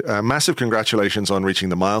episode. Massive congratulations on reaching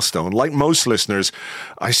the milestone. Like most listeners,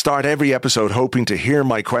 I start every episode hoping to hear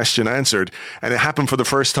my question answered, and it happened for the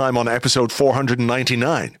first time on episode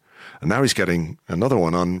 499. And now he's getting another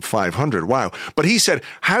one on 500. Wow. But he said,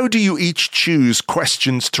 how do you each choose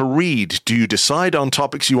questions to read? Do you decide on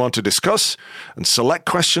topics you want to discuss and select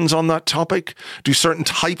questions on that topic? Do certain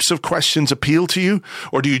types of questions appeal to you?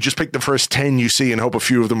 Or do you just pick the first 10 you see and hope a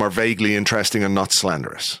few of them are vaguely interesting and not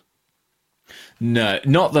slanderous? No,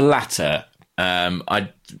 not the latter. I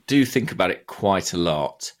do think about it quite a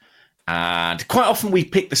lot. And quite often we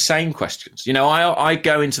pick the same questions. You know, I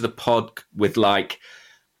go into the pod with like,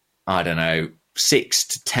 I don't know, 6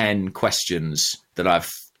 to 10 questions that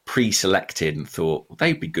I've pre-selected and thought, well,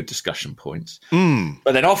 they'd be good discussion points.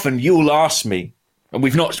 But then often you'll ask me, and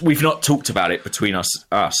we've not talked about it between us.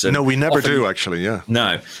 And no, we never do, actually, yeah.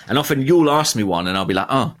 No. And often you'll ask me one and I'll be like,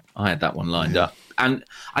 oh, I had that one lined up. And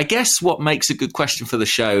I guess what makes a good question for the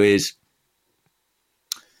show is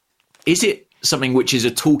it something which is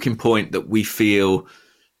a talking point that we feel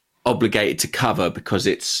obligated to cover because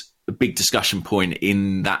it's a big discussion point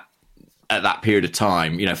at that period of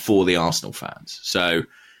time, you know, for the Arsenal fans. So,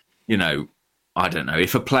 you know, I don't know,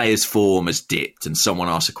 if a player's form has dipped and someone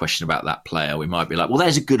asks a question about that player, we might be like, well,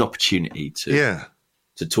 there's a good opportunity to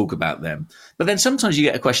talk about them. But then sometimes you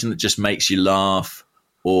get a question that just makes you laugh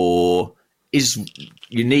or is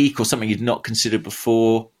unique or something you'd not considered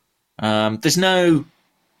before. There's no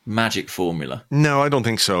magic formula. No, I don't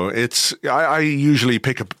think so. I usually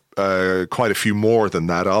pick up quite a few more than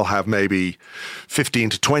that. I'll have maybe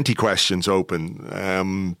 15 to 20 questions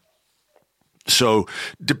open. So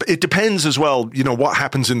it depends as well, you know, what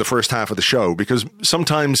happens in the first half of the show, because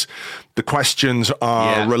sometimes the questions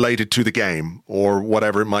are related to the game or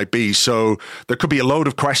whatever it might be. So there could be a load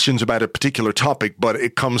of questions about a particular topic, but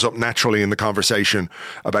it comes up naturally in the conversation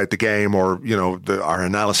about the game or, you know, our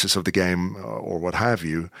analysis of the game or what have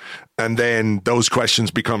you. And then those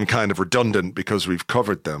questions become kind of redundant because we've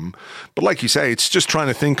covered them. But like you say, it's just trying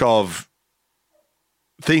to think of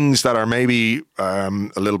things that are maybe a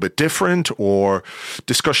little bit different or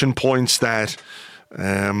discussion points that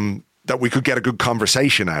that we could get a good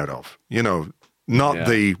conversation out of, you know, not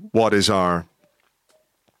the what is our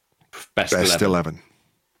best 11.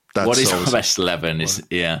 What is our best 11 is,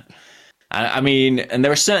 I mean, and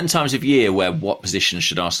there are certain times of year where what position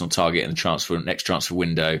should Arsenal target in the next transfer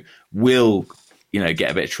window will, you know,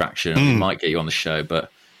 get a bit of traction. We might get you on the show,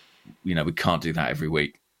 but, you know, we can't do that every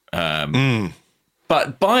week.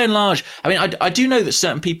 But by and large, I mean, I do know that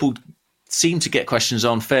certain people seem to get questions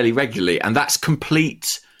on fairly regularly, and that's complete.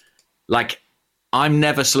 Like, I'm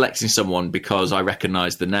never selecting someone because I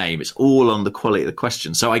recognise the name. It's all on the quality of the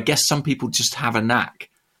question. So I guess some people just have a knack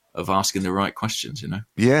of asking the right questions, you know?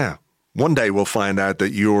 Yeah. One day we'll find out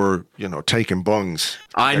that you're, you know, taking bungs.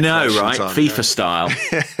 I know, right? FIFA style.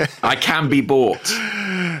 I can be bought.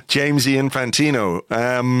 Jamesy Infantino.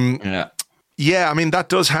 Yeah, I mean, that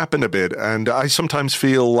does happen a bit. And I sometimes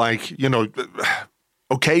feel like, you know,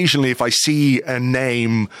 occasionally if I see a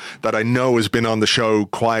name that I know has been on the show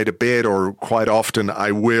quite a bit or quite often,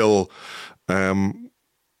 I will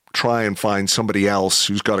try and find somebody else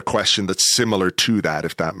who's got a question that's similar to that,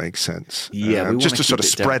 if that makes sense. Yeah, just to sort of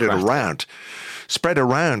spread it around. Spread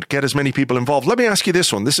around, get as many people involved. Let me ask you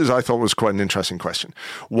this one. This is, I thought, was quite an interesting question.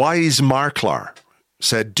 Wise Marklar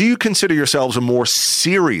said, do you consider yourselves a more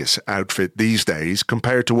serious outfit these days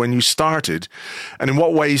compared to when you started? And in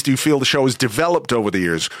what ways do you feel the show has developed over the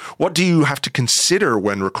years? What do you have to consider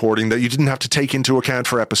when recording that you didn't have to take into account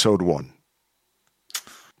for episode 1?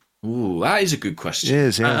 Ooh, that is a good question. It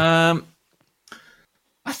is, yeah.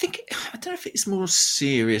 I don't know if it's more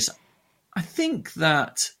serious. I think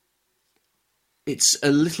that it's a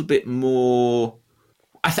little bit more,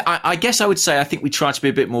 I guess I would say I think we try to be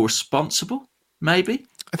a bit more responsible. Maybe.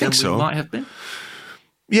 I think so. We might have been.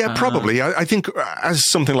 Yeah, probably. I think as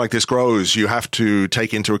something like this grows, you have to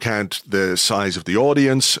take into account the size of the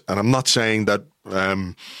audience. And I'm not saying that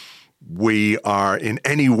we are in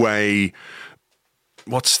any way,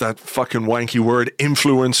 what's that fucking wanky word,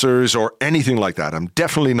 influencers or anything like that. I'm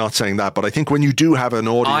definitely not saying that. But I think when you do have an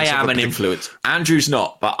audience. I am an influencer. Andrew's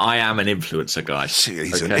not, but I am an influencer, guys.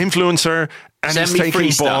 He's an influencer and he's taking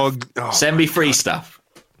bog. Send me free stuff.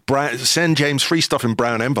 Send James free stuff in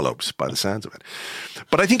brown envelopes, by the sounds of it.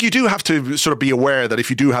 But I think you do have to sort of be aware that if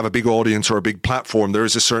you do have a big audience or a big platform, there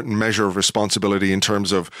is a certain measure of responsibility in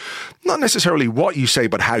terms of not necessarily what you say,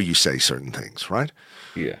 but how you say certain things, right?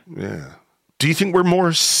 Yeah. Yeah. Do you think we're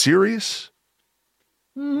more serious?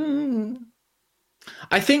 I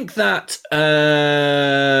think that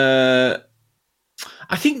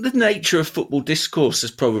I think the nature of football discourse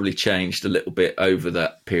has probably changed a little bit over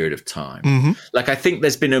that period of time. Mm-hmm. Like, I think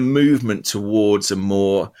there's been a movement towards a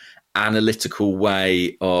more analytical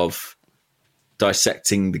way of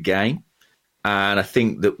dissecting the game. And I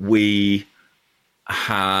think that we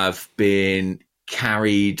have been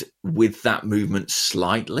carried with that movement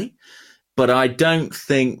slightly. But I don't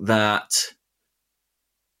think that...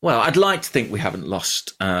 Well, I'd like to think we haven't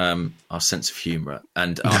lost our sense of humour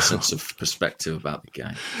and our sense of perspective about the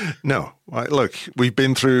game. No. Look, we've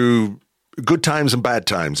been through good times and bad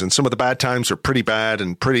times, and some of the bad times are pretty bad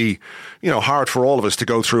and pretty, hard for all of us to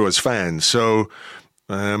go through as fans. So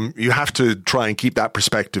you have to try and keep that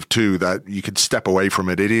perspective too, that you could step away from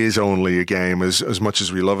it. It is only a game. As much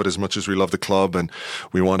as we love it, as much as we love the club and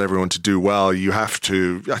we want everyone to do well, you have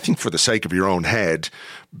to, I think for the sake of your own head,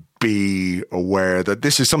 be aware that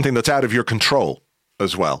this is something that's out of your control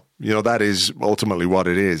as well. That is ultimately what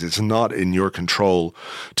it is. It's not in your control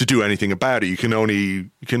to do anything about it. You can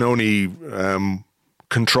only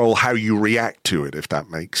control how you react to it, if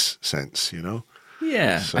that makes sense,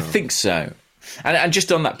 Yeah, so. I think so. And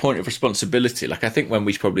just on that point of responsibility, like I think when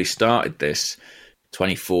we probably started this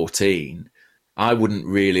 2014, I wouldn't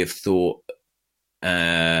really have thought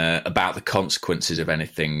about the consequences of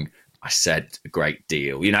anything I said a great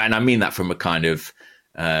deal, and I mean that from a kind of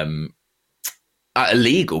a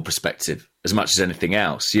legal perspective as much as anything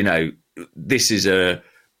else. This is a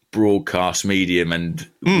broadcast medium, and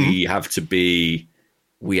we have to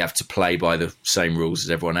play by the same rules as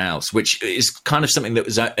everyone else, which is kind of something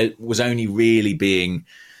that was only really being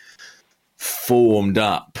formed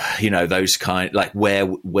up. Those kind, like where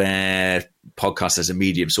podcasts as a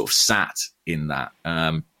medium sort of sat in that.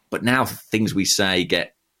 But now things we say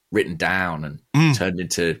get written down and turned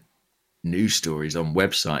into news stories on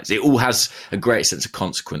websites. It all has a greater sense of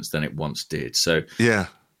consequence than it once did. So yeah,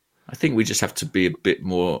 I think we just have to be a bit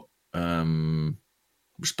more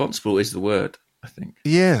responsible is the word, I think.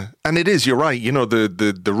 Yeah, and it is, you're right.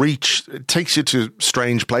 The reach, it takes you to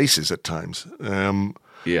strange places at times.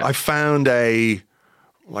 I found a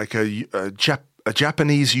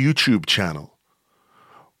Japanese YouTube channel.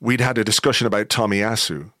 We'd had a discussion about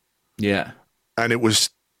Tomiyasu. Yeah. And it was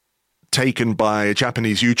taken by a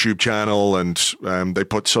Japanese YouTube channel, and they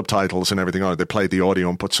put subtitles and everything on it. They played the audio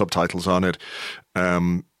and put subtitles on it.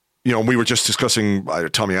 We were just discussing either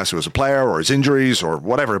Tomiyasu as a player or his injuries or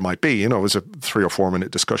whatever it might be. It was a 3 or 4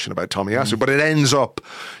 minute discussion about Tomiyasu, but it ends up,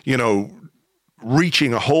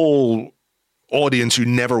 reaching a whole audience you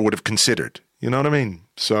never would have considered. You know what I mean?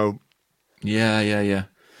 So. Yeah.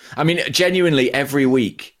 I mean, genuinely, every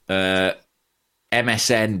week,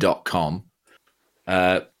 MSN.com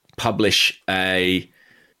publish a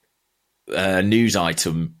news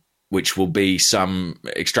item which will be some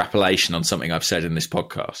extrapolation on something I've said in this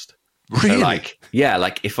podcast. Really?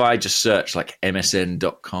 So if I just search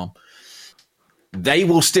MSN.com, they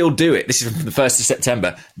will still do it. This is from the 1st of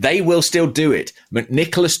September. They will still do it.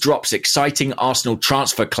 McNicholas drops exciting Arsenal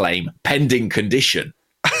transfer claim pending condition.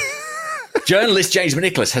 Journalist James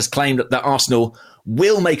McNicholas has claimed that Arsenal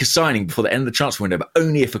will make a signing before the end of the transfer window, but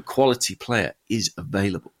only if a quality player is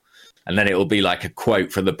available. And then it will be like a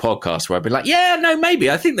quote from the podcast where I'll be like, yeah, no, maybe.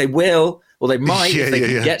 I think they will, or they might if they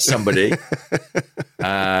can get somebody.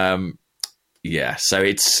 So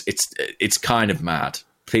it's kind of mad.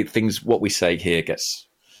 Things, what we say here gets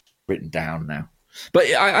written down now. But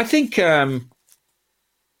I think the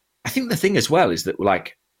thing as well is that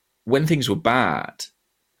when things were bad,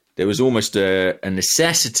 there was almost a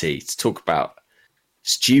necessity to talk about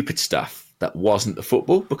stupid stuff that wasn't the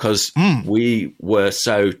football, because we were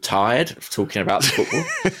so tired of talking about the football.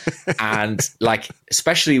 And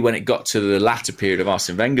especially when it got to the latter period of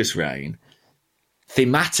Arsene Wenger's reign,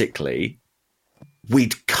 thematically,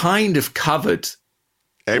 we'd kind of covered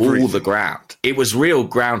all the ground. It was real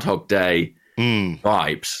Groundhog Day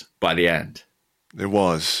vibes by the end. It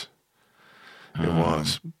was. It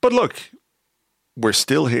was. But look, we're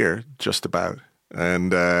still here, just about.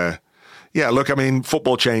 And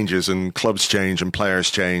football changes and clubs change and players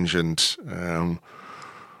change. And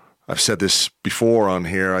I've said this before on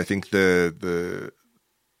here. I think the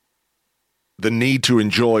need to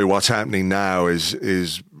enjoy what's happening now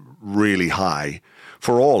is really high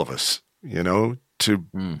for all of us,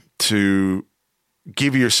 to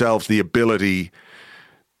give yourself the ability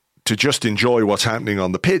to just enjoy what's happening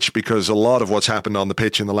on the pitch, because a lot of what's happened on the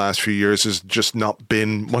pitch in the last few years has just not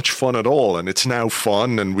been much fun at all. And it's now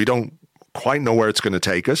fun, and we don't quite know where it's going to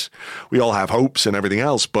take us. We all have hopes and everything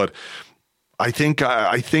else, but I think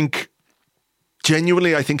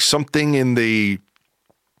genuinely, I think something in the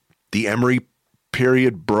Emery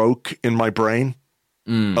period broke in my brain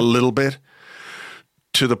a little bit,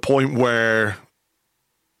 to the point where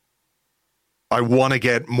I want to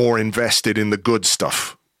get more invested in the good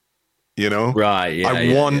stuff. Right. Yeah,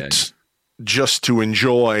 I want just to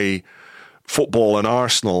enjoy football and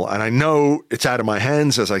Arsenal, and I know it's out of my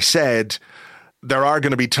hands, as I said, there are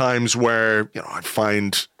going to be times where I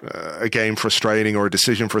find a game frustrating or a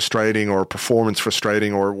decision frustrating or a performance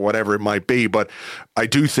frustrating or whatever it might be. But I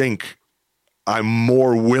do think I'm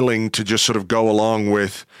more willing to just sort of go along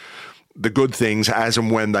with the good things as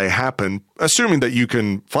and when they happen, assuming that you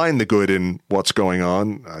can find the good in what's going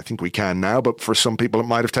on. I think we can now, but for some people it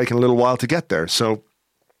might have taken a little while to get there. So,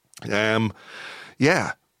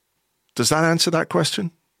 yeah. Does that answer that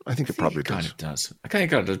question? I think it probably does. Kind of does. I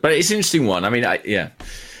kind of does. But it's an interesting one. I mean, I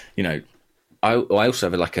also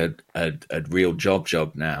have a real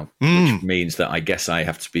job now, which means that I guess I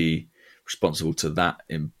have to be responsible to that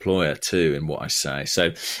employer too in what I say.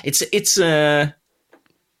 So it's a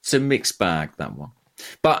mixed bag, that one.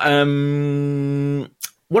 But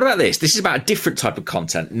what about this? This is about a different type of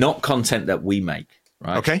content, not content that we make,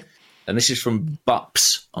 right? Okay. And this is from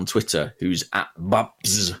Bups on Twitter, who's at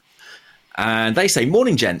Bups. And they say,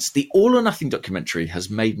 morning, gents. The All or Nothing documentary has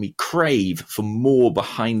made me crave for more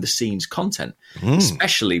behind-the-scenes content,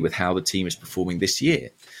 especially with how the team is performing this year.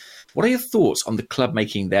 What are your thoughts on the club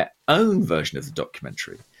making their own version of the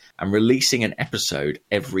documentary and releasing an episode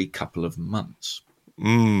every couple of months?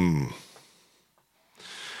 You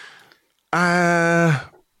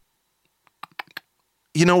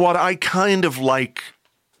know what? I kind of like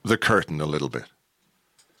the curtain a little bit.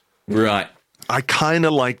 Right. I kind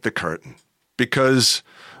of like the curtain because,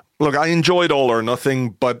 look, I enjoyed All or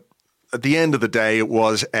Nothing, but at the end of the day, it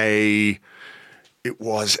was a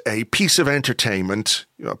piece of entertainment,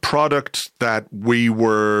 a product that we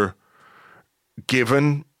were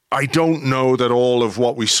given. I don't know that all of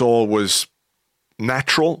what we saw was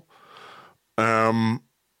natural. I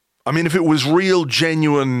mean, if it was real,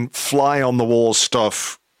 genuine, fly-on-the-wall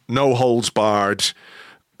stuff, no holds barred,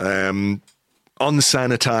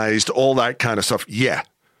 unsanitized, all that kind of stuff, yeah,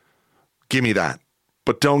 give me that.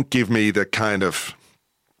 But don't give me the kind of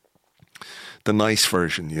the nice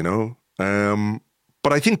version, you know?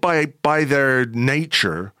 But I think by their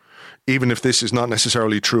nature, even if this is not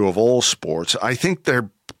necessarily true of all sports, I think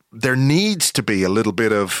there needs to be a little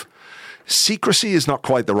bit of secrecy is not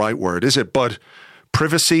quite the right word, is it? But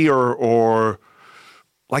privacy or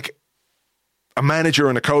like a manager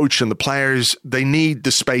and a coach and the players, they need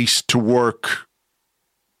the space to work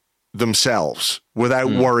themselves without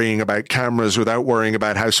worrying about cameras, without worrying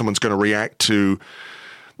about how someone's going to react to...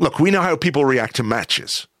 Look, we know how people react to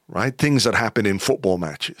matches, right? Things that happen in football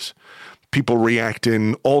matches. People react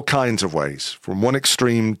in all kinds of ways, from one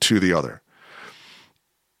extreme to the other.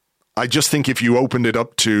 I just think if you opened it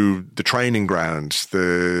up to the training grounds,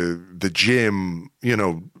 the gym, you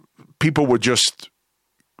know, people would just...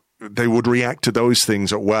 They would react to those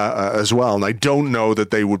things as well. And I don't know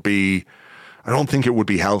that they would be... I don't think it would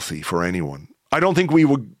be healthy for anyone. I don't think we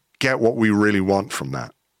would get what we really want from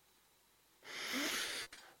that.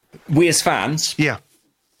 We as fans? Yeah.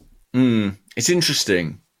 It's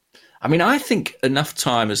interesting. I mean, I think enough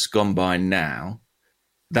time has gone by now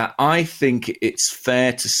that I think it's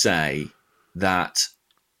fair to say that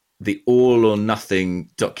the All or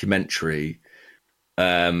Nothing documentary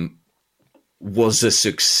was a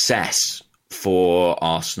success for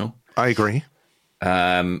Arsenal. I agree.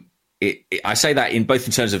 I say that in both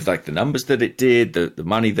in terms of like the numbers that it did, the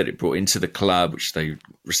money that it brought into the club, which they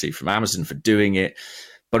received from Amazon for doing it,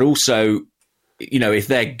 but also, you know, if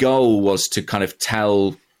their goal was to kind of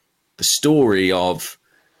tell the story of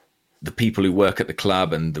the people who work at the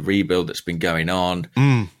club and the rebuild that's been going on,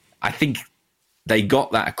 I think they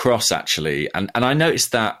got that across actually. And I've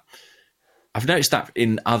noticed that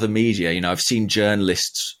in other media. You know, I've seen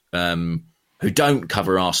journalists who don't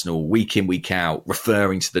cover Arsenal week in, week out,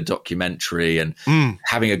 referring to the documentary and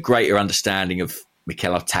having a greater understanding of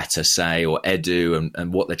Mikel Arteta, say, or Edu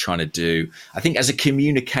and what they're trying to do. I think as a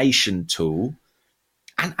communication tool,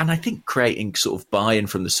 and I think creating sort of buy-in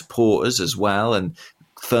from the supporters as well and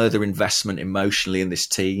further investment emotionally in this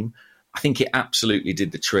team, I think it absolutely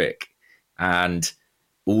did the trick. And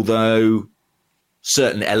although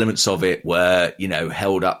certain elements of it were, you know,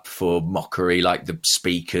 held up for mockery, like the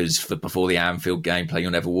speakers for before the Anfield game playing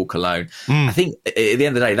You'll Never Walk Alone. I think at the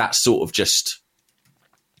end of the day, that's sort of just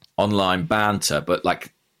online banter. But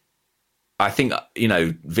like, I think, you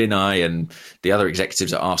know, Vinay and the other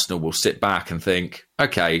executives at Arsenal will sit back and think,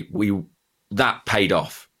 okay, that paid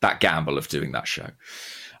off, that gamble of doing that show.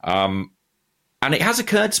 And it has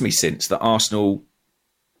occurred to me since that Arsenal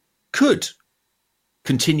could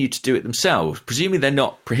continue to do it themselves. Presumably they're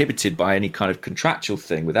not prohibited by any kind of contractual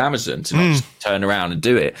thing with Amazon to not just turn around and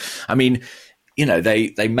do it. I mean, you know,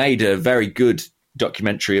 they made a very good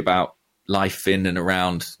documentary about life in and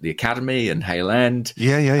around the academy and Hale End.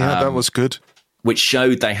 Yeah, that was good. Which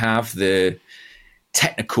showed they have the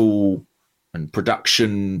technical and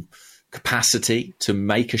production capacity to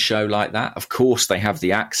make a show like that. Of course, they have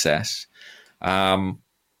the access. So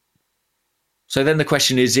then the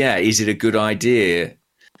question is, is it a good idea?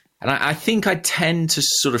 And I think I tend to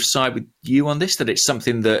sort of side with you on this, that it's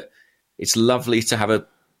something that it's lovely to have a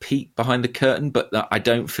peek behind the curtain, but that I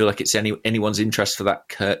don't feel like it's anyone's interest for that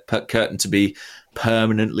curtain to be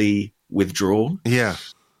permanently withdrawn. Yeah.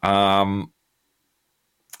 I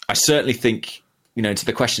certainly think, to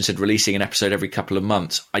the question said releasing an episode every couple of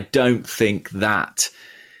months, I don't think that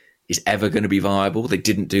is ever going to be viable. They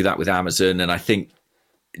didn't do that with Amazon. And I think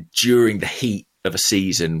during the heat of a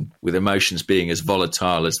season, with emotions being as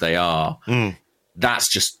volatile as they are,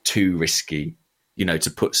 that's just too risky,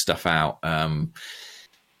 to put stuff out.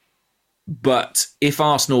 But if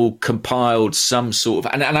Arsenal compiled some sort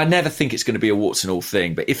of, and I never think it's going to be a warts and all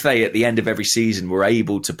thing, but if they, at the end of every season, were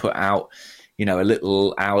able to put out, a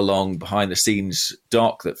little hour-long behind-the-scenes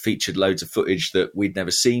doc that featured loads of footage that we'd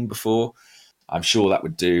never seen before, I'm sure that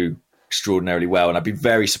would do extraordinarily well. And I'd be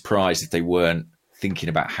very surprised if they weren't thinking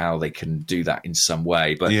about how they can do that in some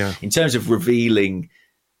way. But in terms of revealing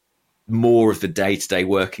more of the day-to-day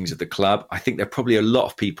workings of the club, I think there are probably a lot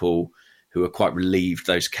of people who are quite relieved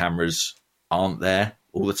those cameras aren't there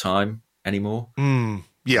all the time anymore.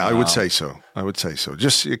 Yeah, I would say so.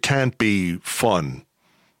 Just, it can't be fun.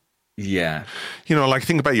 Yeah. Like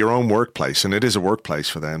think about your own workplace, and it is a workplace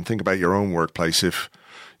for them. Think about your own workplace. If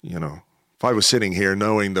I was sitting here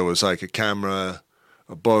knowing there was like a camera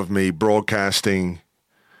above me broadcasting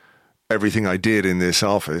everything I did in this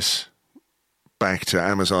office back to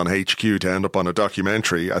Amazon HQ to end up on a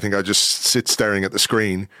documentary, I think I'd just sit staring at the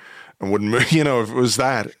screen and wouldn't move. If it was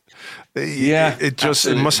that,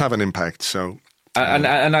 it must have an impact. So, and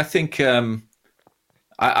I think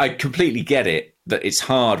I completely get it that it's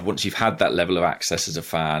hard once you've had that level of access as a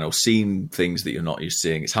fan or seen things that you're not used to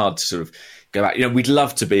seeing. It's hard to sort of go back. We'd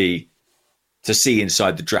love to see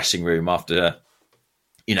inside the dressing room after,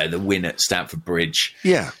 the win at Stamford Bridge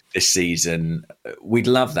this season. We'd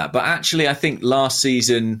love that. But actually, I think last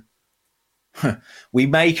season, we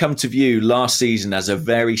may come to view last season as a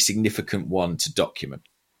very significant one to document.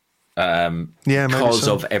 Because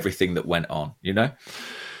of everything that went on,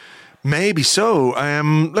 Maybe so.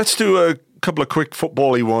 Let's do a couple of quick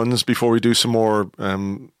football-y ones before we do some more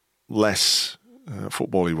less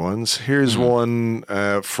football-y ones. Here's one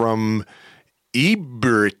from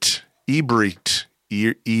Ebright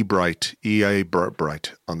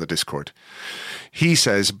on the Discord. He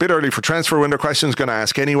says, a bit early for transfer window questions, going to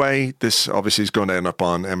ask anyway. This obviously is going to end up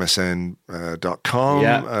on msn.com,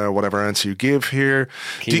 whatever answer you give here.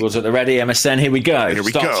 Keywords at the ready, MSN, here we go.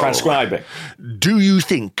 Start transcribing. Do you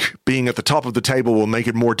think being at the top of the table will make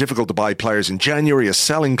it more difficult to buy players in January, as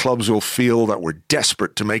selling clubs will feel that we're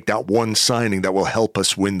desperate to make that one signing that will help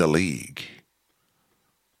us win the league?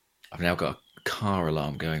 I've now got a car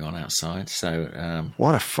alarm going on outside, so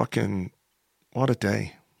what a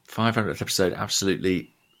day. 500th episode,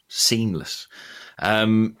 absolutely seamless.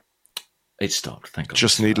 It stopped, thank God.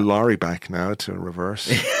 Just need Laurie back now to reverse.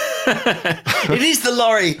 It is the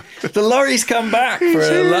lorry. The lorry's come back for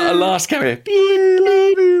a last cameo.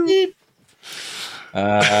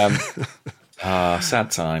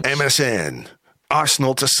 Sad times. MSN.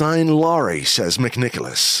 Arsenal to sign Laurie, says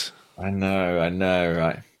McNicholas. I know,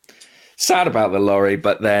 right. Sad about the lorry,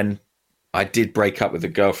 but then I did break up with the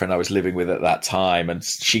girlfriend I was living with at that time, and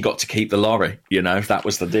she got to keep the lorry. That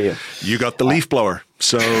was the deal. You got the leaf blower,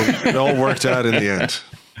 so it all worked out in the end.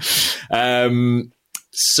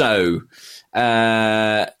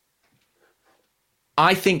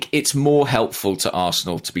 I think it's more helpful to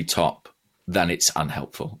Arsenal to be top than it's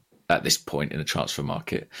unhelpful at this point in the transfer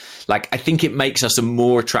market. Like, I think it makes us a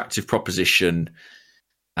more attractive proposition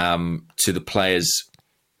to the players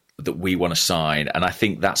that we want to sign, and I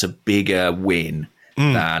think that's a bigger win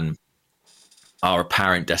than our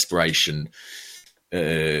apparent desperation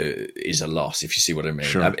is a loss, if you see what I mean.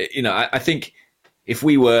 Sure. I think if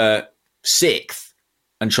we were 6th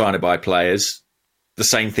and trying to buy players, the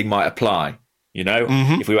same thing might apply.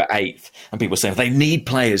 If we were 8th and people saying they need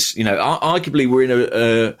players, arguably we're in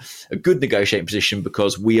a good negotiating position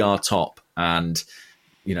because we are top and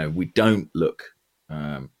we don't look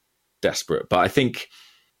desperate. But I think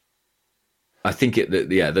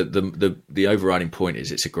the overriding point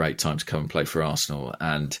is it's a great time to come and play for Arsenal.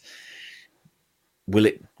 And will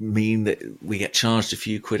it mean that we get charged a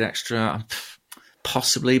few quid extra?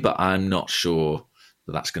 Possibly, but I'm not sure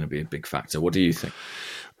that that's going to be a big factor. What do you think?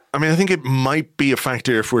 I mean, I think it might be a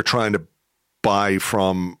factor if we're trying to buy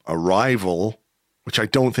from a rival, which I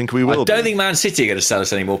don't think we will. I don't think Man City are going to sell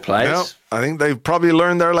us any more players. No, I think they've probably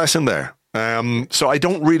learned their lesson there. So I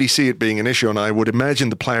don't really see it being an issue, and I would imagine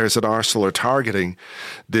the players that Arsenal are targeting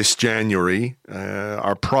this January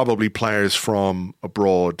are probably players from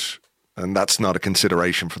abroad, and that's not a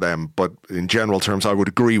consideration for them. But in general terms, I would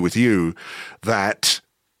agree with you that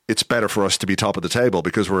it's better for us to be top of the table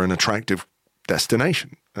because we're an attractive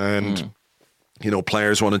destination. And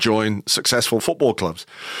players want to join successful football clubs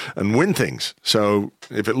and win things. So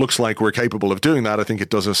if it looks like we're capable of doing that, I think it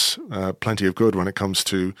does us plenty of good when it comes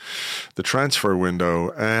to the transfer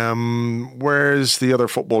window. Where's the other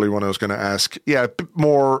football one I was going to ask? Yeah, a bit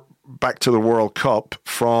more back to the World Cup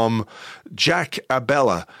from Jack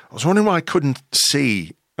Abella. I was wondering why I couldn't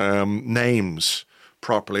see names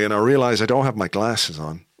properly, and I realized I don't have my glasses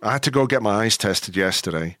on. I had to go get my eyes tested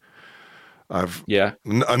yesterday. I've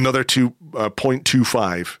another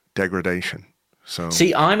 0.25 degradation. So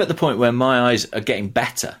see, I'm at the point where my eyes are getting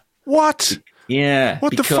better. What? Yeah.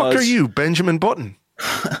 What the fuck are you, Benjamin Button?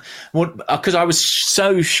 Well, because I was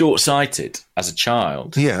so short-sighted as a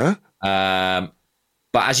child. Yeah. But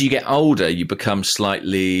as you get older, you become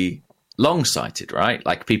slightly long-sighted, right?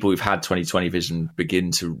 Like people who've had 20/20 vision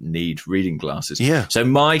begin to need reading glasses. Yeah. So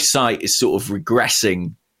my sight is sort of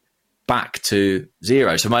regressing back to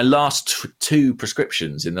zero. So my last two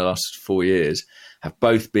prescriptions in the last 4 years have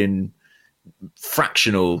both been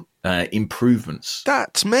fractional improvements.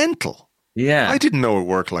 That's mental. Yeah. I didn't know it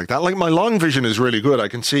worked like that. Like my long vision is really good. I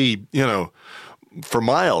can see, for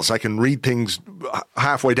miles. I can read things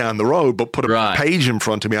halfway down the road, but put a page in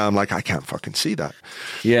front of me, I'm like, I can't fucking see that.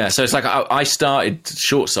 Yeah, so it's like I started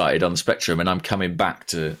short-sighted on the spectrum and I'm coming back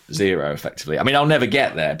to zero effectively. I mean, I'll never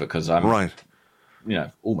get there because I'm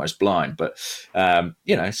almost blind, but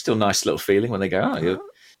it's still a nice little feeling when they go,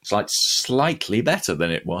 it's like slightly better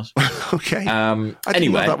than it was. Okay. I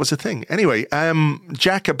didn't know that was a thing. Anyway,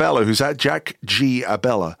 Jack Abella, who's at Jack G.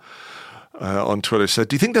 Abella on Twitter, said,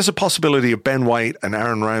 do you think there's a possibility of Ben White and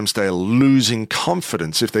Aaron Ramsdale losing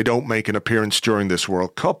confidence if they don't make an appearance during this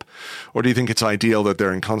World Cup? Or do you think it's ideal that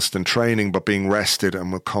they're in constant training but being rested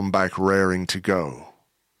and will come back raring to go?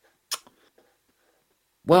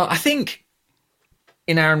 Well, I think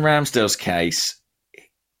in Aaron Ramsdale's case,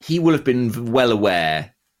 he will have been well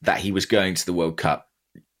aware that he was going to the World Cup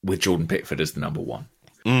with Jordan Pickford as the number one.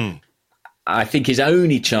 I think his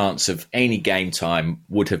only chance of any game time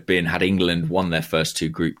would have been had England won their first two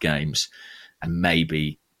group games, and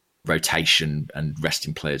maybe rotation and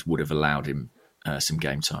resting players would have allowed him some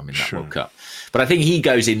game time in that World Cup. But I think he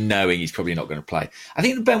goes in knowing he's probably not going to play. I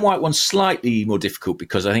think the Ben White one's slightly more difficult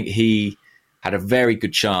because I think he had a very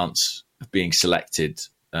good chance of being selected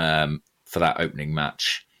for that opening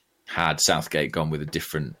match had Southgate gone with a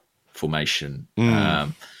different formation.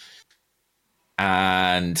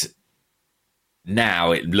 And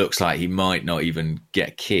now it looks like he might not even get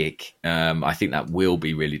a kick. I think that will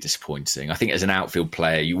be really disappointing. I think as an outfield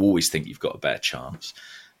player, you always think you've got a better chance.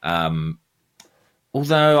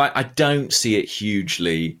 Although I don't see it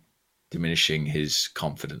hugely diminishing his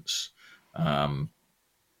confidence.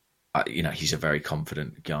 He's a very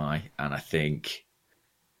confident guy, and I think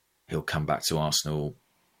he'll come back to Arsenal,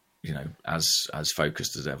 as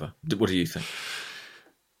focused as ever. What do you think?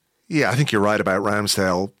 Yeah, I think you're right about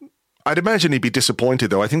Ramsdale. I'd imagine he'd be disappointed,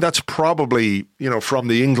 though. I think that's probably, from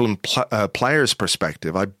the England players'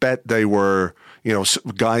 perspective, I bet they were,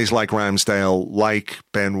 guys like Ramsdale, like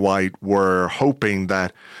Ben White, were hoping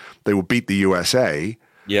that they would beat the USA.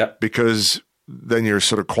 Yeah. Because then you're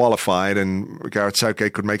sort of qualified and Gareth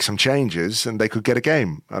Southgate could make some changes and they could get a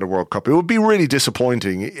game at a World Cup. It would be really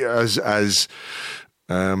disappointing as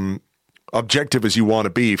objective as you want to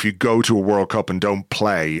be. If you go to a World Cup and don't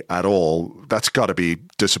play at all, that's got to be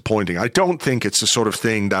disappointing. I don't think it's the sort of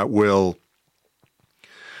thing that will,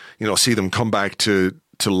 see them come back to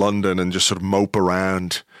London and just sort of mope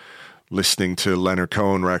around listening to Leonard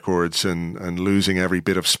Cohen records and losing every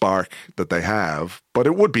bit of spark that they have. But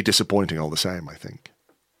it would be disappointing all the same, I think.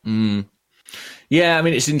 Yeah, I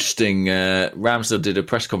mean, it's interesting. Ramsdale did a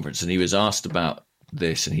press conference and he was asked about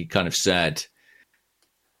this and he kind of said,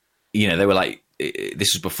 they were like,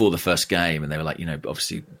 this was before the first game and they were like,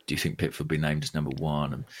 obviously, do you think Pickford will be named as number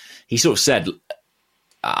one? And he sort of said,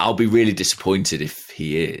 I'll be really disappointed if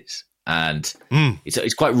he is. And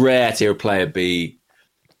it's quite rare to hear a player be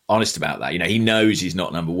honest about that. He knows he's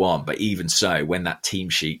not number one, but even so, when that team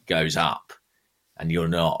sheet goes up and you're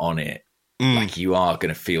not on it, like you are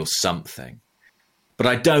going to feel something. But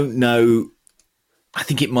I don't know. I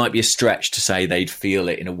think it might be a stretch to say they'd feel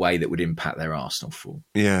it in a way that would impact their Arsenal form.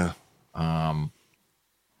 Yeah. I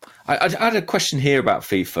I had a question here about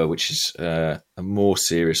FIFA, which is a more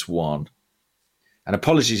serious one. And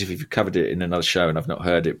apologies if you've covered it in another show and I've not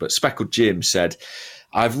heard it, but Speckled Jim said,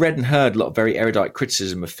 I've read and heard a lot of very erudite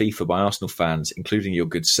criticism of FIFA by Arsenal fans, including your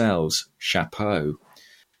good selves. Chapeau.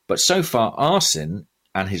 But so far, Arsene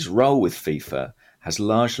and his role with FIFA has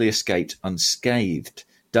largely escaped unscathed.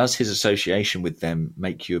 Does his association with them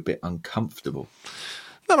make you a bit uncomfortable?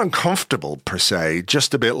 Not uncomfortable per se,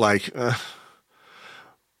 just a bit like...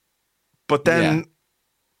 But then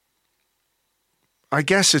I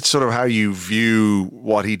guess it's sort of how you view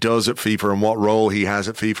what he does at FIFA and what role he has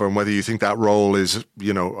at FIFA and whether you think that role is,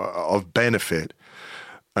 of benefit.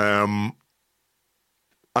 And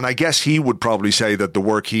I guess he would probably say that the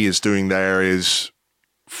work he is doing there is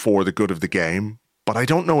for the good of the game. But I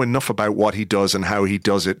don't know enough about what he does and how he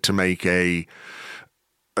does it to make a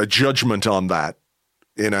judgment on that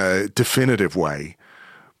in a definitive way.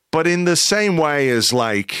 But in the same way as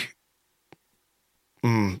like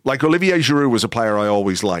Olivier Giroud was a player I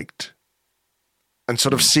always liked. And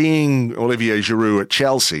sort of seeing Olivier Giroud at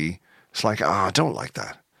Chelsea, it's like, I don't like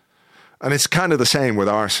that. And it's kind of the same with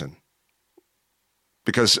Arsene.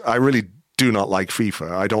 Because I really do not like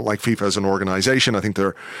FIFA. I don't like FIFA as an organization. I think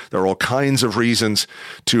there are all kinds of reasons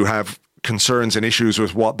to have concerns and issues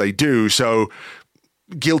with what they do. So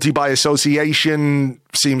guilty by association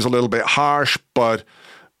seems a little bit harsh, but,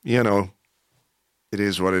 it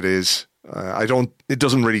is what it is. It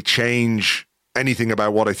doesn't really change anything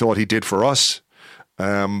about what I thought he did for us.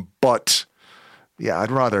 But yeah,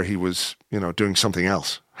 I'd rather he was, doing something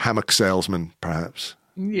else. Hammock salesman, perhaps.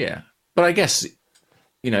 Yeah. But I guess,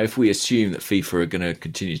 if we assume that FIFA are going to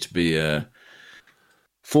continue to be a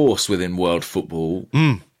force within world football,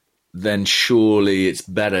 then surely it's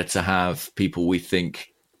better to have people we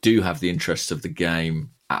think do have the interests of the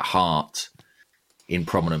game at heart in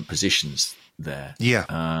prominent positions there. Yeah.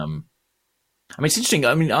 It's interesting.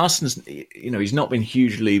 Arsene's, he's not been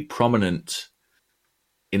hugely prominent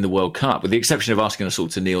in the World Cup, with the exception of asking us all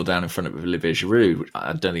to kneel down in front of Olivier Giroud.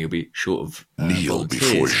 I don't think he'll be short of kneel volunteers.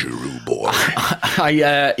 Before Giroud, boy.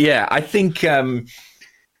 I think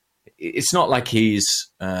it's not like he's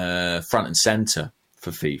front and centre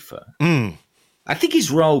for FIFA. I think his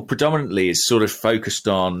role predominantly is sort of focused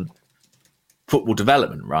on football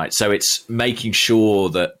development, right? So it's making sure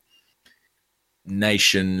that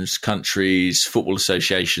nations, countries, football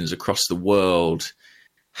associations across the world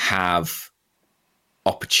have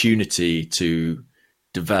opportunity to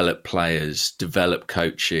develop players, develop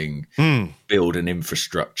coaching, build an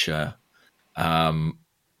infrastructure. And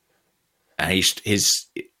his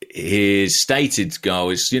stated goal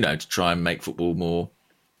is, to try and make football more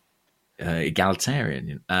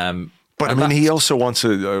egalitarian. But he also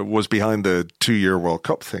was behind the 2-year World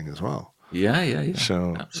Cup thing as well. Yeah.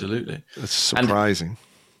 So absolutely, it's surprising.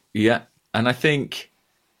 And I think,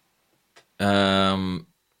 we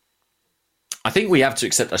have to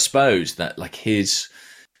accept, I suppose, that like his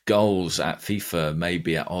goals at FIFA may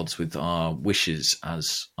be at odds with our wishes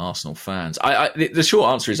as Arsenal fans. The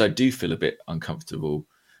short answer is I do feel a bit uncomfortable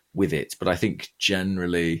with it, but I think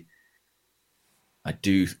generally, I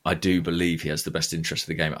do believe he has the best interest of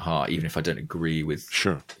the game at heart, even if I don't agree with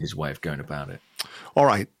his way of going about it. All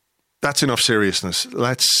right. That's enough seriousness.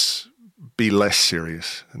 Let's be less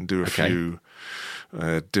serious and do a few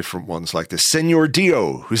different ones like this. Senor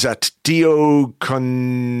Dio, who's at Dio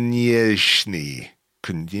Konieczny.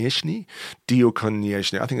 Dio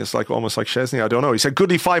Konieczny. I think it's almost like Chesney. I don't know. He said,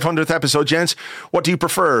 goodly 500th episode, gents. What do you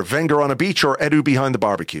prefer, Wenger on a beach or Edu behind the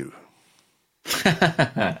barbecue?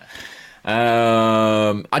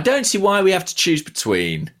 I don't see why we have to choose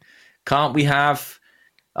between. Can't we have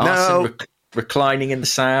Arsene reclining in the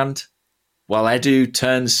sand while Edu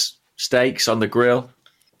turns steaks on the grill?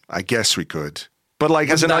 I guess we could. But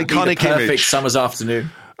as an iconic be the perfect image, summer's afternoon.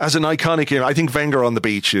 As an iconic image, I think Wenger on the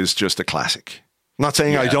beach is just a classic. I'm not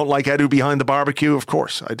saying I don't like Edu behind the barbecue. Of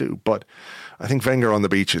course I do, but I think Wenger on the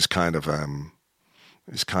beach is kind of an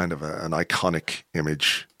iconic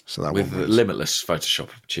image. So that with limitless Photoshop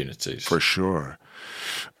opportunities, for sure.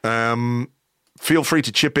 Feel free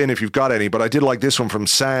to chip in if you've got any, but I did like this one from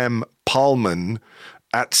Sam Paulman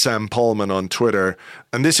at Sam Paulman on Twitter,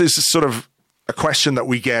 and this is sort of a question that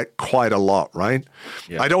we get quite a lot, right?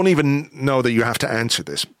 Yeah. I don't even know that you have to answer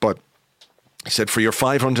this, but he said, for your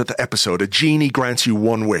 500th episode, a genie grants you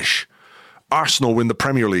one wish. Arsenal win the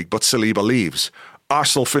Premier League, but Saliba leaves.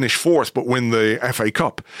 Arsenal finish 4th, but win the FA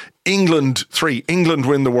Cup. England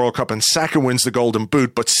win the World Cup, and Saka wins the Golden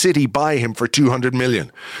Boot, but City buy him for 200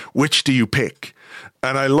 million. Which do you pick?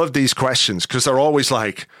 And I love these questions because they're always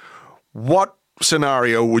like, what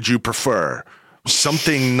scenario would you prefer?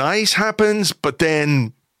 Something nice happens, but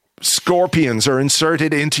then scorpions are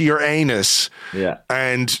inserted into your anus, Yeah.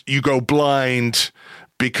 and you go blind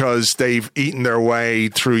because they've eaten their way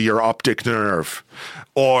through your optic nerve.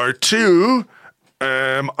 Or 2,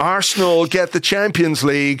 Arsenal get the Champions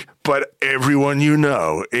League, but everyone you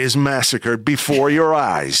know is massacred before your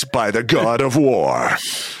eyes by the god of war.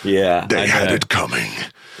 Yeah. They had it coming.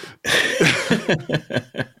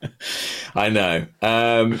 I know.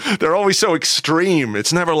 They're always so extreme.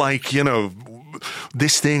 It's never like, you know,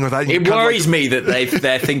 this thing or that. It worries me that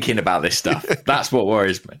they're thinking about this stuff. That's what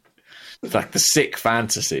worries me. It's like the sick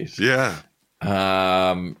fantasies. Yeah.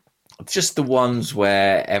 Just the ones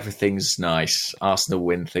where everything's nice. Arsenal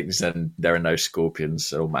win things and there are no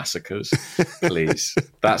scorpions or massacres. Please.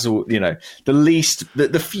 That's all, you know,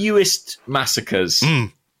 the fewest massacres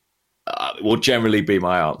will generally be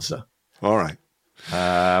my answer. All right.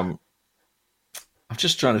 I'm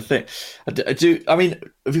just trying to think. I mean,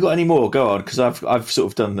 have you got any more? Go on, because I've sort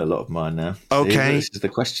of done a lot of mine now. Okay. This is the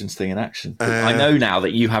questions thing in action. I know now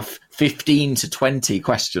that you have 15 to 20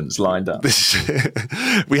 questions lined up.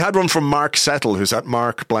 We had one from Mark Settle, who's at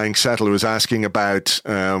Mark Blank Settle, who was asking about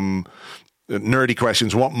nerdy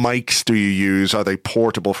questions. What mics do you use? Are they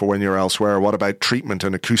portable for when you're elsewhere? What about treatment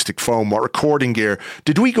and acoustic foam? What recording gear?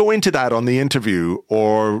 Did we go into that on the interview,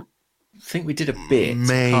 or... I think we did a bit.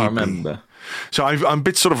 Maybe. I can't remember. So I'm a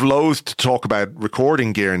bit sort of loath to talk about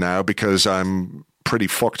recording gear now because I'm pretty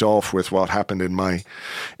fucked off with what happened in my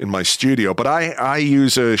studio. But I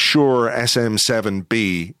use a Shure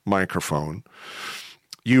SM7B microphone.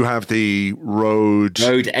 You have the Rode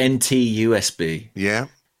NT USB. Yeah.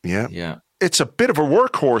 Yeah. It's a bit of a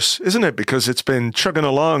workhorse, isn't it? Because it's been chugging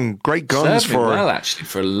along great guns for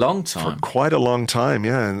a long time. For quite a long time,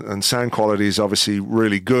 yeah. And sound quality is obviously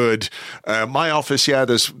really good. My office, yeah,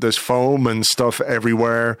 there's foam and stuff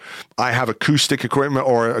everywhere. I have acoustic equipment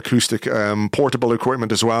or acoustic portable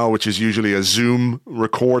equipment as well, which is usually a Zoom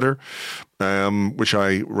recorder, which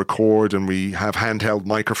I record, and we have handheld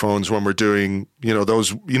microphones when we're doing,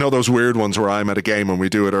 those weird ones where I'm at a game and we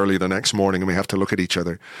do it early the next morning and we have to look at each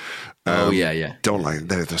other. Yeah. Don't like,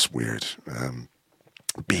 they're just weird.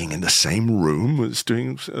 Being in the same room as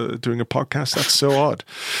doing a podcast, that's so odd.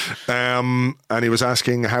 And he was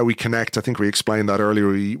asking how we connect. I think we explained that earlier.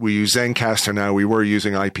 We use Zencastr now. We were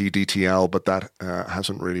using IPDTL, but that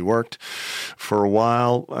hasn't really worked for a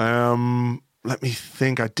while. Let me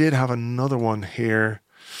think. I did have another one here.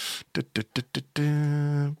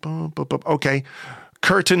 Okay.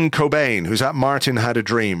 Curtin Cobain, who's at Martin Had a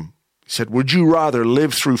Dream. He said, would you rather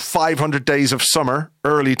live through 500 days of summer,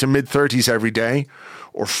 early to mid-30s every day,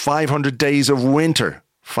 or 500 days of winter,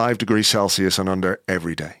 5 degrees Celsius and under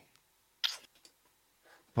every day?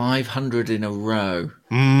 500 in a row.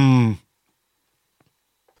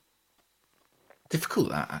 Difficult,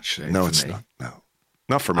 that, actually. No, it's not. No.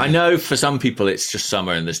 Not for me. I know for some people it's just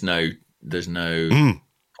summer and there's no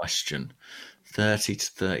question. 30 to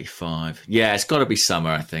 35. Yeah, it's got to be summer,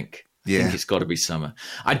 I think. I think it's got to be summer.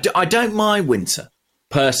 I don't mind winter,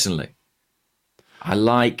 personally. I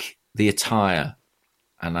like the attire,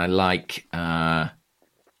 and I like... I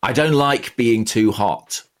don't like being too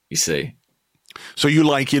hot, you see. So you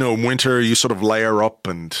like, winter, you sort of layer up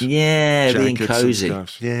and... Yeah, being cozy.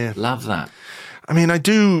 Yeah. Love that. I mean, I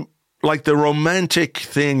do like the romantic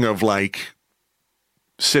thing of like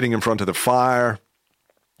sitting in front of the fire,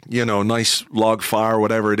 nice log fire,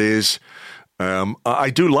 whatever it is.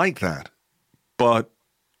 I do like that, but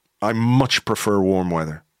I much prefer warm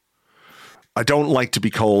weather. I don't like to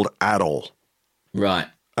be cold at all. Right.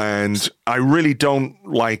 And I really don't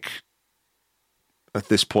like, at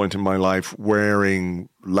this point in my life, wearing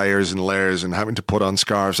layers and layers and having to put on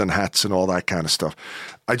scarves and hats and all that kind of stuff.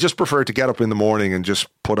 I just prefer to get up in the morning and just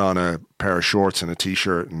put on a pair of shorts and a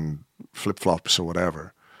t-shirt and flip-flops or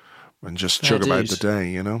whatever. And just chug about the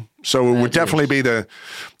day, So it would definitely be the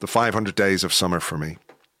 500 days of summer for me.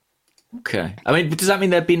 Okay. I mean, does that mean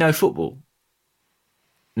there'd be no football?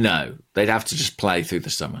 No. They'd have to just play through the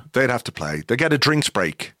summer. They'd have to play. They get a drinks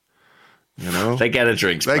break, They get a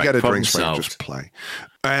drinks break. They get a drinks break, just play.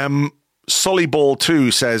 Sully Ball 2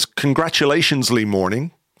 says, congratulations, Lee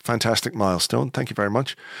Morning. Fantastic milestone. Thank you very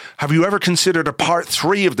much. Have you ever considered a part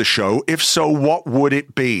 3 of the show? If so, what would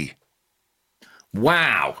it be?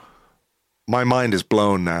 Wow. My mind is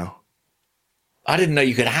blown now. I didn't know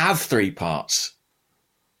you could have 3 parts.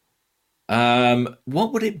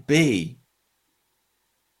 What would it be?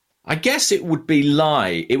 I guess it would be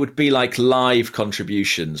live. It would be like live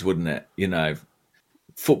contributions, wouldn't it?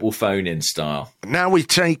 Football phone-in style. Now we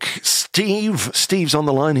take Steve. Steve's on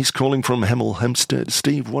the line. He's calling from Hemel Hempstead.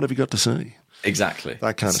 Steve, what have you got to say? Exactly.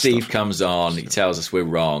 That kind of Steve stuff. comes on. He tells us we're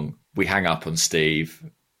wrong. We hang up on Steve.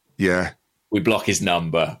 Yeah. We block his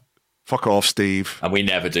number. Fuck off, Steve. And we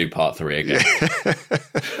never do part 3 again.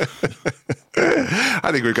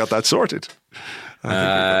 I think we got that sorted.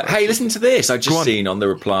 Hey, listen to this. I just seen on the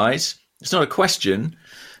replies. It's not a question,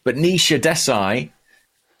 but Nisha Desai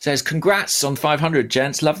says, congrats on 500,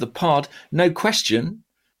 gents. Love the pod. No question,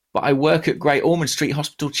 but I work at Great Ormond Street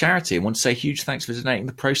Hospital Charity and want to say huge thanks for donating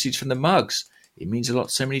the proceeds from the mugs. It means a lot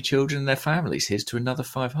to so many children and their families. Here's to another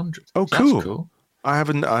 500. Oh, so cool. That's cool. I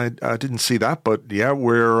didn't see that, but yeah,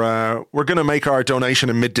 we're going to make our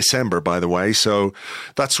donation in mid-December, by the way. So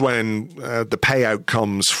that's when the payout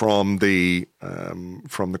comes from the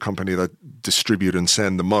company that distribute and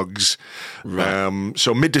send the mugs. Right.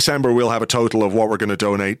 So mid-December, we'll have a total of what we're going to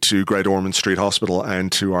donate to Great Ormond Street Hospital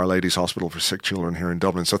and to Our Lady's Hospital for Sick Children here in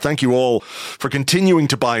Dublin. So thank you all for continuing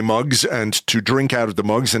to buy mugs and to drink out of the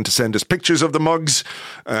mugs and to send us pictures of the mugs.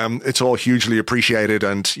 It's all hugely appreciated.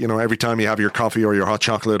 And, you know, every time you have your coffee or your hot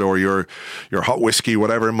chocolate or your hot whiskey,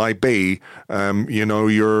 whatever it might be, you know,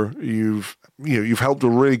 you've helped a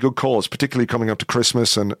really good cause, particularly coming up to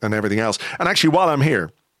Christmas and everything else. And actually, while I'm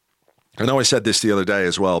here, I know I said this the other day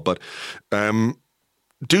as well, but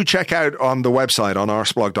do check out on the website on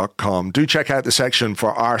arsblog.com, do check out the section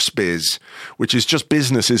for ArsBiz, which is just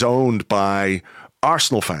businesses owned by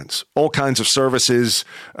Arsenal fans, all kinds of services,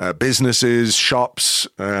 businesses, shops,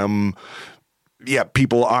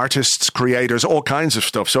 people, artists, creators, all kinds of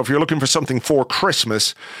stuff. So if you're looking for something for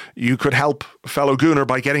Christmas, you could help a fellow Gooner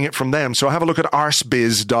by getting it from them. So have a look at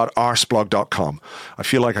arsbiz.arsblog.com. I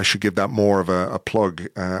feel like I should give that more of a plug,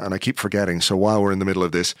 and I keep forgetting. So while we're in the middle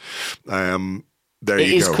of this, there you go. It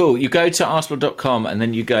is cool. You go to arsblog.com and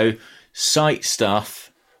then you go site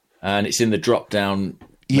stuff, and it's in the drop-down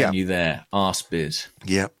menu there, ArsBiz.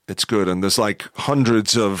 Yeah, it's good. And there's like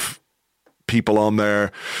hundreds of people on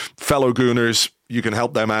there, fellow Gooners. You can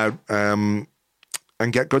help them out and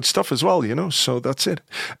get good stuff as well, you know. So that's it.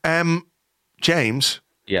 James.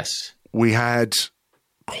 Yes. We had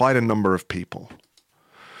quite a number of people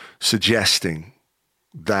suggesting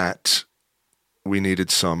that we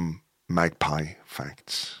needed some magpie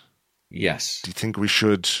facts. Yes. Do you think we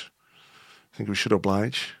should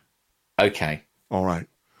oblige? Okay. All right.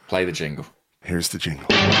 Play the jingle. Here's the jingle.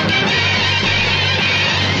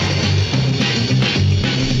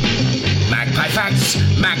 Magpie facts,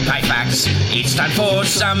 magpie facts. It's time for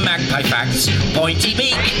some magpie facts. Pointy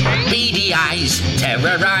beak, beady eyes,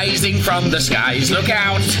 terrorizing from the skies. Look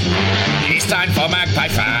out, it's time for magpie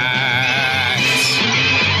facts.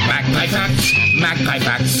 Magpie facts, magpie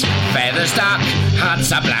facts. Feathers dark,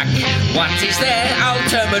 hearts are black. What is their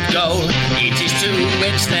ultimate goal? It is to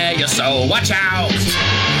ensnare your soul. Watch out,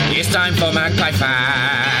 it's time for magpie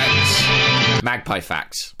facts. Magpie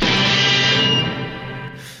facts.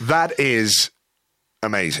 That is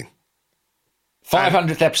amazing.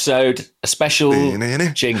 500th episode, a special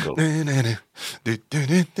jingle. It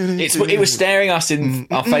was staring us in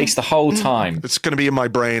our face the whole time. It's going to be in my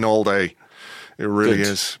brain all day. It really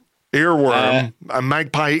is. Earworm, a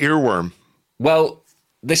magpie earworm. Well,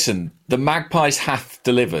 listen, the magpies hath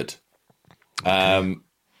delivered. I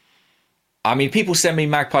mean, people send me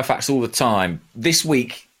magpie facts all the time. This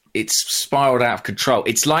week, it's spiraled out of control.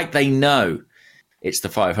 It's like they know it's the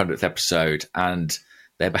 500th episode and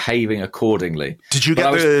they're behaving accordingly. Did you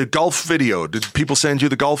get the golf video? Did people send you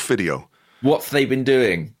the golf video? What have they been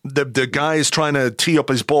doing? The guy is trying to tee up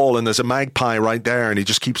his ball and there's a magpie right there and he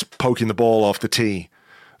just keeps poking the ball off the tee.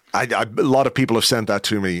 A lot of people have sent that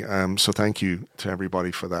to me, so thank you to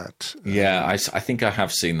everybody for that. Yeah, I think I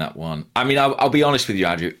have seen that one. I mean, I'll be honest with you,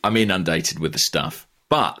 Andrew. I'm inundated with the stuff.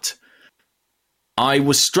 But I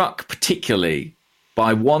was struck particularly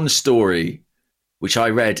by one story which I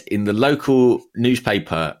read in the local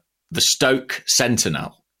newspaper, the Stoke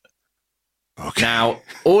Sentinel. Okay. Now,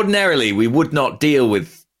 ordinarily, we would not deal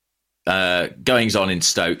with goings-on in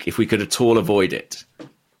Stoke if we could at all avoid it.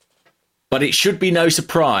 But it should be no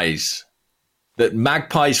surprise that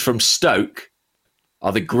magpies from Stoke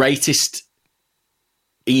are the greatest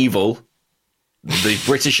evil the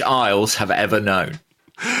British Isles have ever known.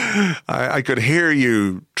 I could hear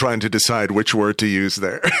you trying to decide which word to use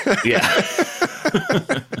there. Yeah.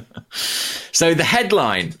 So the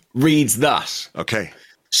headline reads thus. Okay.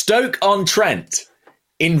 Stoke-on-Trent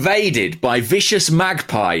invaded by vicious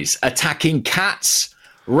magpies attacking cats,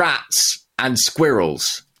 rats and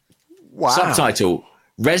squirrels. Wow. Subtitle,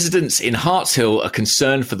 residents in Hartshill are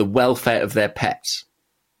concerned for the welfare of their pets.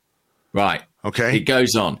 Right. Okay. It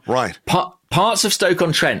goes on. Right. Parts of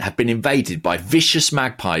Stoke-on-Trent have been invaded by vicious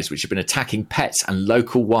magpies which have been attacking pets and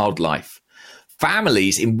local wildlife.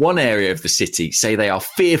 Families in one area of the city say they are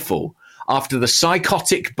fearful after the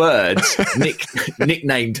psychotic birds,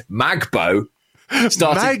 nicknamed Magbo,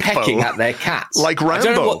 started pecking at their cats. Like Rambo. I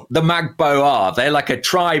don't know what the Magbo are. They're like a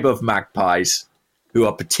tribe of magpies who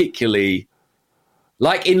are particularly...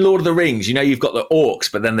 Like in Lord of the Rings, you've got the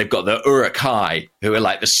orcs, but then they've got the Uruk-hai, who are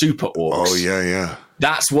like the super orcs. Oh, yeah.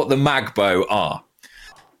 That's what the Magbo are.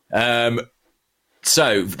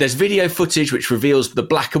 So there's video footage which reveals the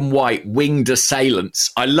black and white winged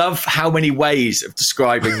assailants. I love how many ways of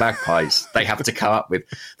describing magpies they have to come up with.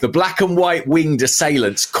 The black and white winged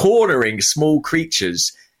assailants cornering small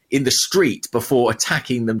creatures in the street before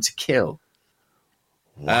attacking them to kill.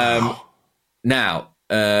 Wow. Now,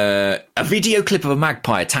 a video clip of a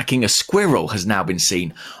magpie attacking a squirrel has now been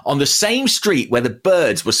seen on the same street where the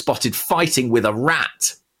birds were spotted fighting with a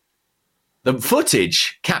rat. The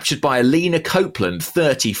footage, captured by Alina Copeland,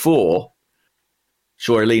 34,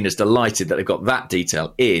 sure Alina's delighted that they've got that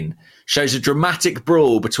detail in, shows a dramatic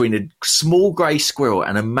brawl between a small grey squirrel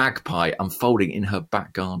and a magpie unfolding in her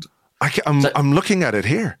back garden. I'm looking at it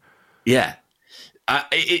here. Yeah.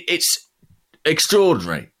 It's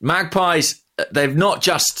extraordinary. Magpies, they've not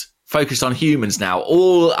just focused on humans now.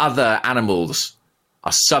 All other animals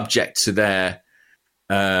are subject to their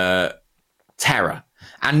terror.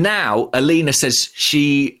 And now Alina says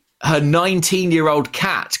her 19-year-old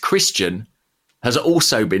cat, Christian, has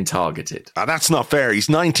also been targeted. That's not fair. He's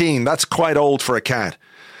 19. That's quite old for a cat.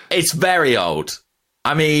 It's very old.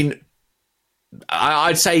 I mean,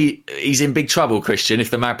 I'd say he's in big trouble, Christian,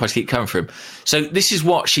 if the magpies keep coming for him. So this is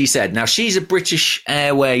what she said. Now, she's a British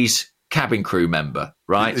Airways cabin crew member,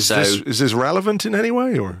 right? Is this relevant in any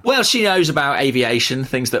way? Or? Well, she knows about aviation,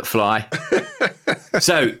 things that fly.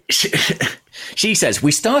 So she says,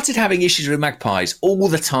 we started having issues with magpies all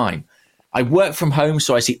the time. I work from home,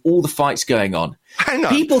 so I see all the fights going on. Hang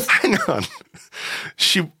on.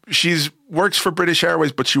 She's works for British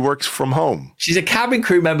Airways, but she works from home. She's a cabin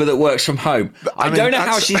crew member that works from home. I don't know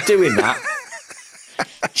how she's doing that.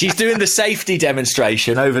 She's doing the safety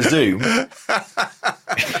demonstration over Zoom.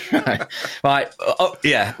 Right.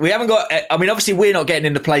 Yeah. We haven't got... I mean, obviously, we're not getting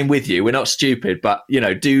in the plane with you. We're not stupid, but,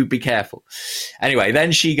 do be careful. Anyway,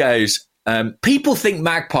 then she goes... people think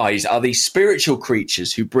magpies are these spiritual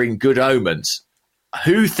creatures who bring good omens.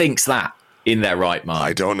 Who thinks that in their right mind?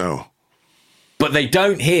 I don't know. But they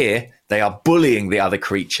don't hear they are bullying the other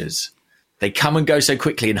creatures. They come and go so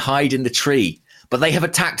quickly and hide in the tree. But they have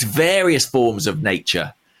attacked various forms of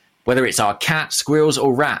nature, whether it's our cats, squirrels,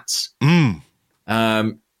 or rats.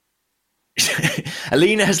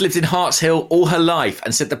 Alina has lived in Harts Hill all her life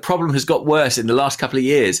and said the problem has got worse in the last couple of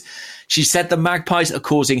years. She said the magpies are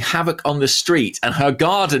causing havoc on the street and her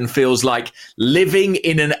garden feels like living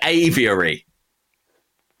in an aviary.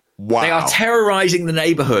 Wow. They are terrorizing the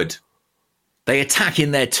neighborhood. They attack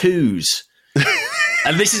in their twos.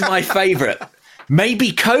 And this is my favorite.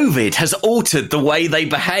 Maybe COVID has altered the way they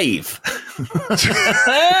behave.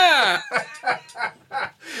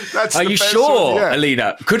 Are you sure, yeah.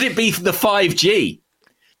 Alina? Could it be the 5G?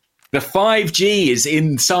 The 5G is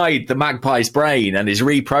inside the magpie's brain and is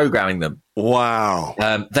reprogramming them. Wow.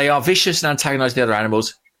 They are vicious and antagonize the other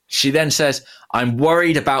animals. She then says, I'm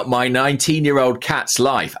worried about my 19-year-old cat's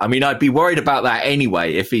life. I mean, I'd be worried about that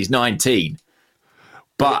anyway if he's 19.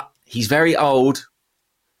 But he's very old.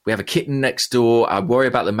 We have a kitten next door. I worry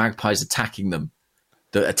about the magpies attacking them.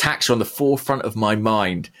 The attacks are on the forefront of my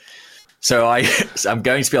mind. So I'm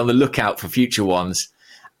going to be on the lookout for future ones.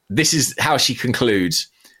 This is how she concludes.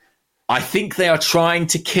 I think they are trying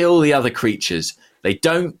to kill the other creatures. They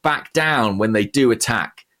don't back down when they do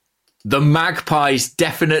attack. The magpies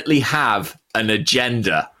definitely have an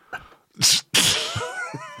agenda.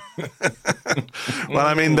 Well,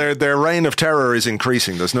 I mean, their reign of terror is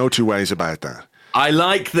increasing. There's no two ways about that. I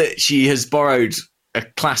like that she has borrowed a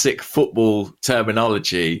classic football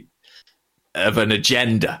terminology of an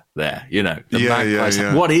agenda there,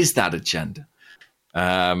 Yeah. What is that agenda?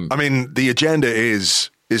 I mean, the agenda is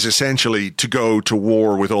essentially to go to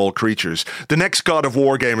war with all creatures. The next God of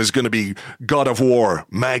War game is going to be God of War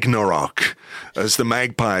Ragnarok, as the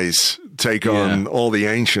magpies take on all the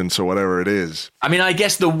ancients or whatever it is. I mean, I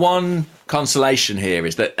guess the one consolation here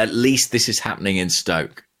is that at least this is happening in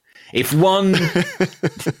Stoke. If one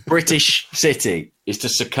British city is to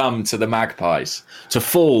succumb to the magpies, to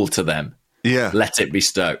fall to them, let it be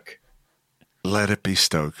Stoke. Let it be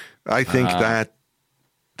Stoke. I think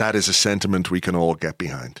that is a sentiment we can all get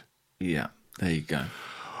behind. Yeah, there you go.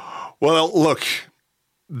 Well, look,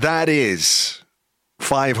 that is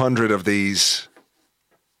 500 of these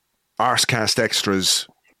Arsecast extras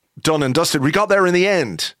done and dusted. We got there in the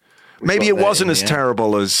end. Maybe it wasn't as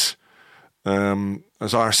terrible as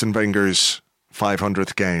Arsene Wenger's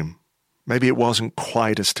 500th game. Maybe it wasn't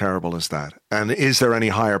quite as terrible as that. And is there any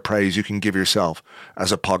higher praise you can give yourself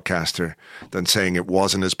as a podcaster than saying it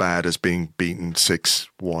wasn't as bad as being beaten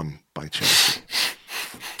 6-1 by Chelsea?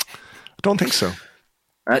 I don't think so.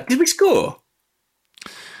 Did we score?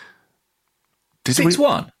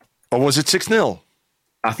 6-1? Or was it 6-0?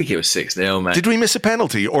 I think it was 6-0, mate. Did we miss a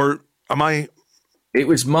penalty, or am I... It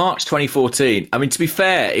was March 2014. I mean, to be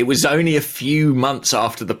fair, it was only a few months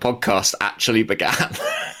after the podcast actually began.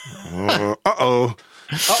 Uh-oh.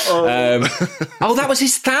 Oh, that was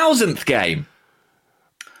his 1,000th game.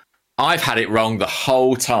 I've had it wrong the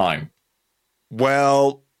whole time.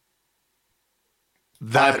 Well...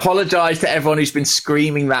 I apologise to everyone who's been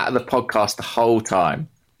screaming that at the podcast the whole time.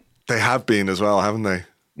 They have been as well, haven't they?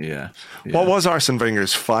 Yeah. What was Arsene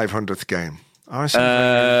Wenger's 500th game?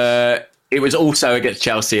 It was also against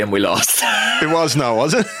Chelsea and we lost. It was now,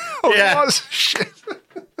 was it? Oh, yeah. It was? Shit.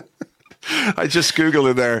 I just Googled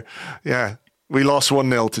it there. Yeah. We lost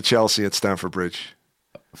 1-0 to Chelsea at Stamford Bridge.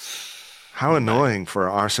 How annoying for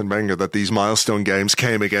Arsene Wenger that these milestone games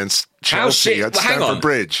came against Chelsea at Stamford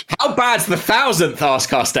Bridge. How bad's the 1,000th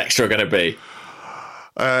Arscast Extra going to be?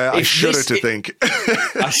 I shudder to think.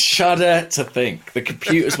 I shudder to think. The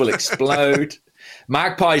computers will explode.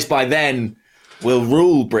 Magpies by then will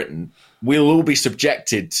rule Britain. We'll all be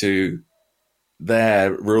subjected to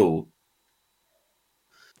their rule.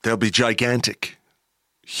 They'll be gigantic,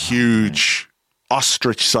 huge,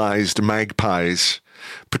 ostrich-sized magpies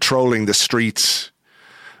patrolling the streets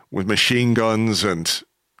with machine guns, and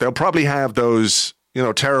they'll probably have those,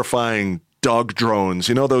 terrifying dog drones.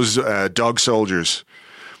 Those dog soldiers.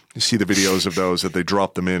 You see the videos of those that they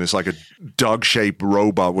drop them in. It's like a dog-shaped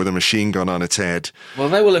robot with a machine gun on its head. Well,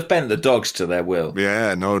 they will have bent the dogs to their will.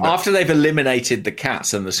 Yeah, no. After they've eliminated the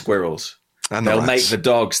cats and the squirrels, and they'll make the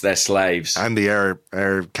dogs their slaves. And the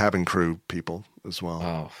air cabin crew people as well.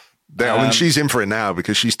 Oh. I mean, she's in for it now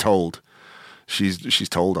because she's told. She's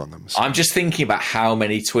told on them. So. I'm just thinking about how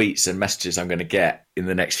many tweets and messages I'm going to get in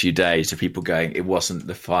the next few days of people going, it wasn't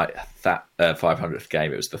the 500th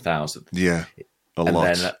game, it was the 1,000th. Yeah, a lot.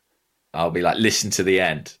 And then I'll be like, listen to the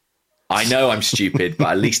end. I know I'm stupid, but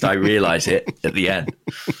at least I realise it at the end.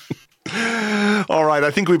 All right,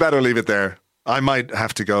 I think we better leave it there. I might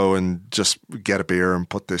have to go and just get a beer and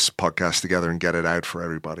put this podcast together and get it out for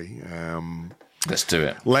everybody. Let's do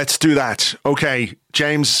it. Let's do that. Okay,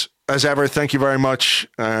 James, as ever, thank you very much.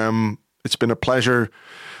 It's been a pleasure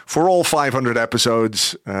for all 500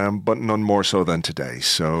 episodes, but none more so than today.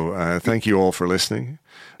 So thank you all for listening.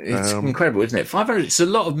 It's incredible, isn't it? 500, it's a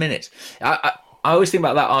lot of minutes. I always think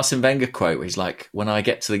about that Arsene Wenger quote where he's like, when I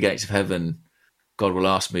get to the gates of heaven, God will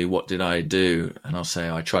ask me, what did I do? And I'll say,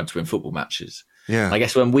 I tried to win football matches. Yeah. And I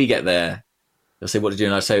guess when we get there, they'll say, what did you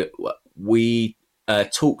do? And I say, we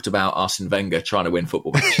talked about Arsene Wenger trying to win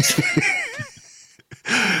football matches.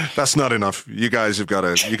 That's not enough. You guys have got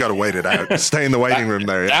to wait it out. Stay in the waiting room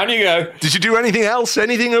there. Down you go. Did you do anything else?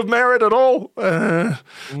 Anything of merit at all?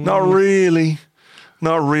 Not really.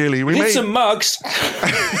 Not really. We made some mugs.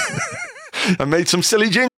 I made some silly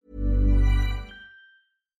jingles.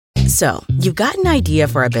 So, you've got an idea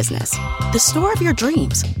for a business. The store of your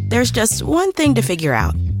dreams. There's just one thing to figure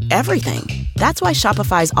out. Everything. That's why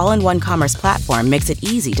Shopify's all-in-one commerce platform makes it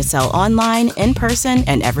easy to sell online, in person,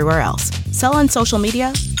 and everywhere else. Sell on social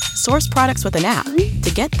media, source products with an app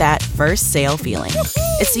to get that first sale feeling.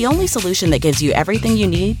 It's the only solution that gives you everything you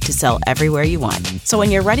need to sell everywhere you want. So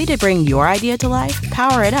when you're ready to bring your idea to life,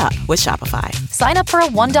 power it up with Shopify. Sign up for a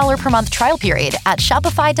 $1 per month trial period at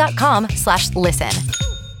shopify.com/listen.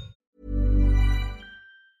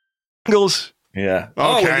 Jingles. Yeah.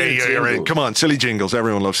 Okay, you're in. Come on, silly jingles.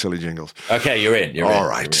 Everyone loves silly jingles. Okay, you're in. All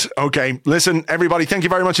right. Okay, listen, everybody, thank you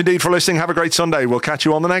very much indeed for listening. Have a great Sunday. We'll catch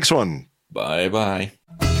you on the next one. Bye-bye.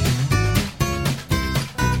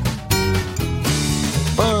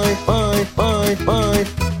 Bye, bye, bye, bye.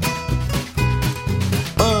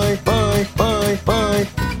 Bye, bye, bye, bye.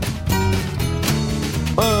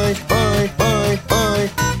 Bye, bye, bye, bye.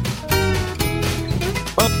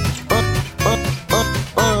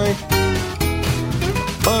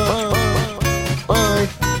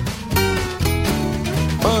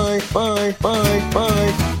 Bye, bye, bye,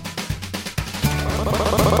 bye.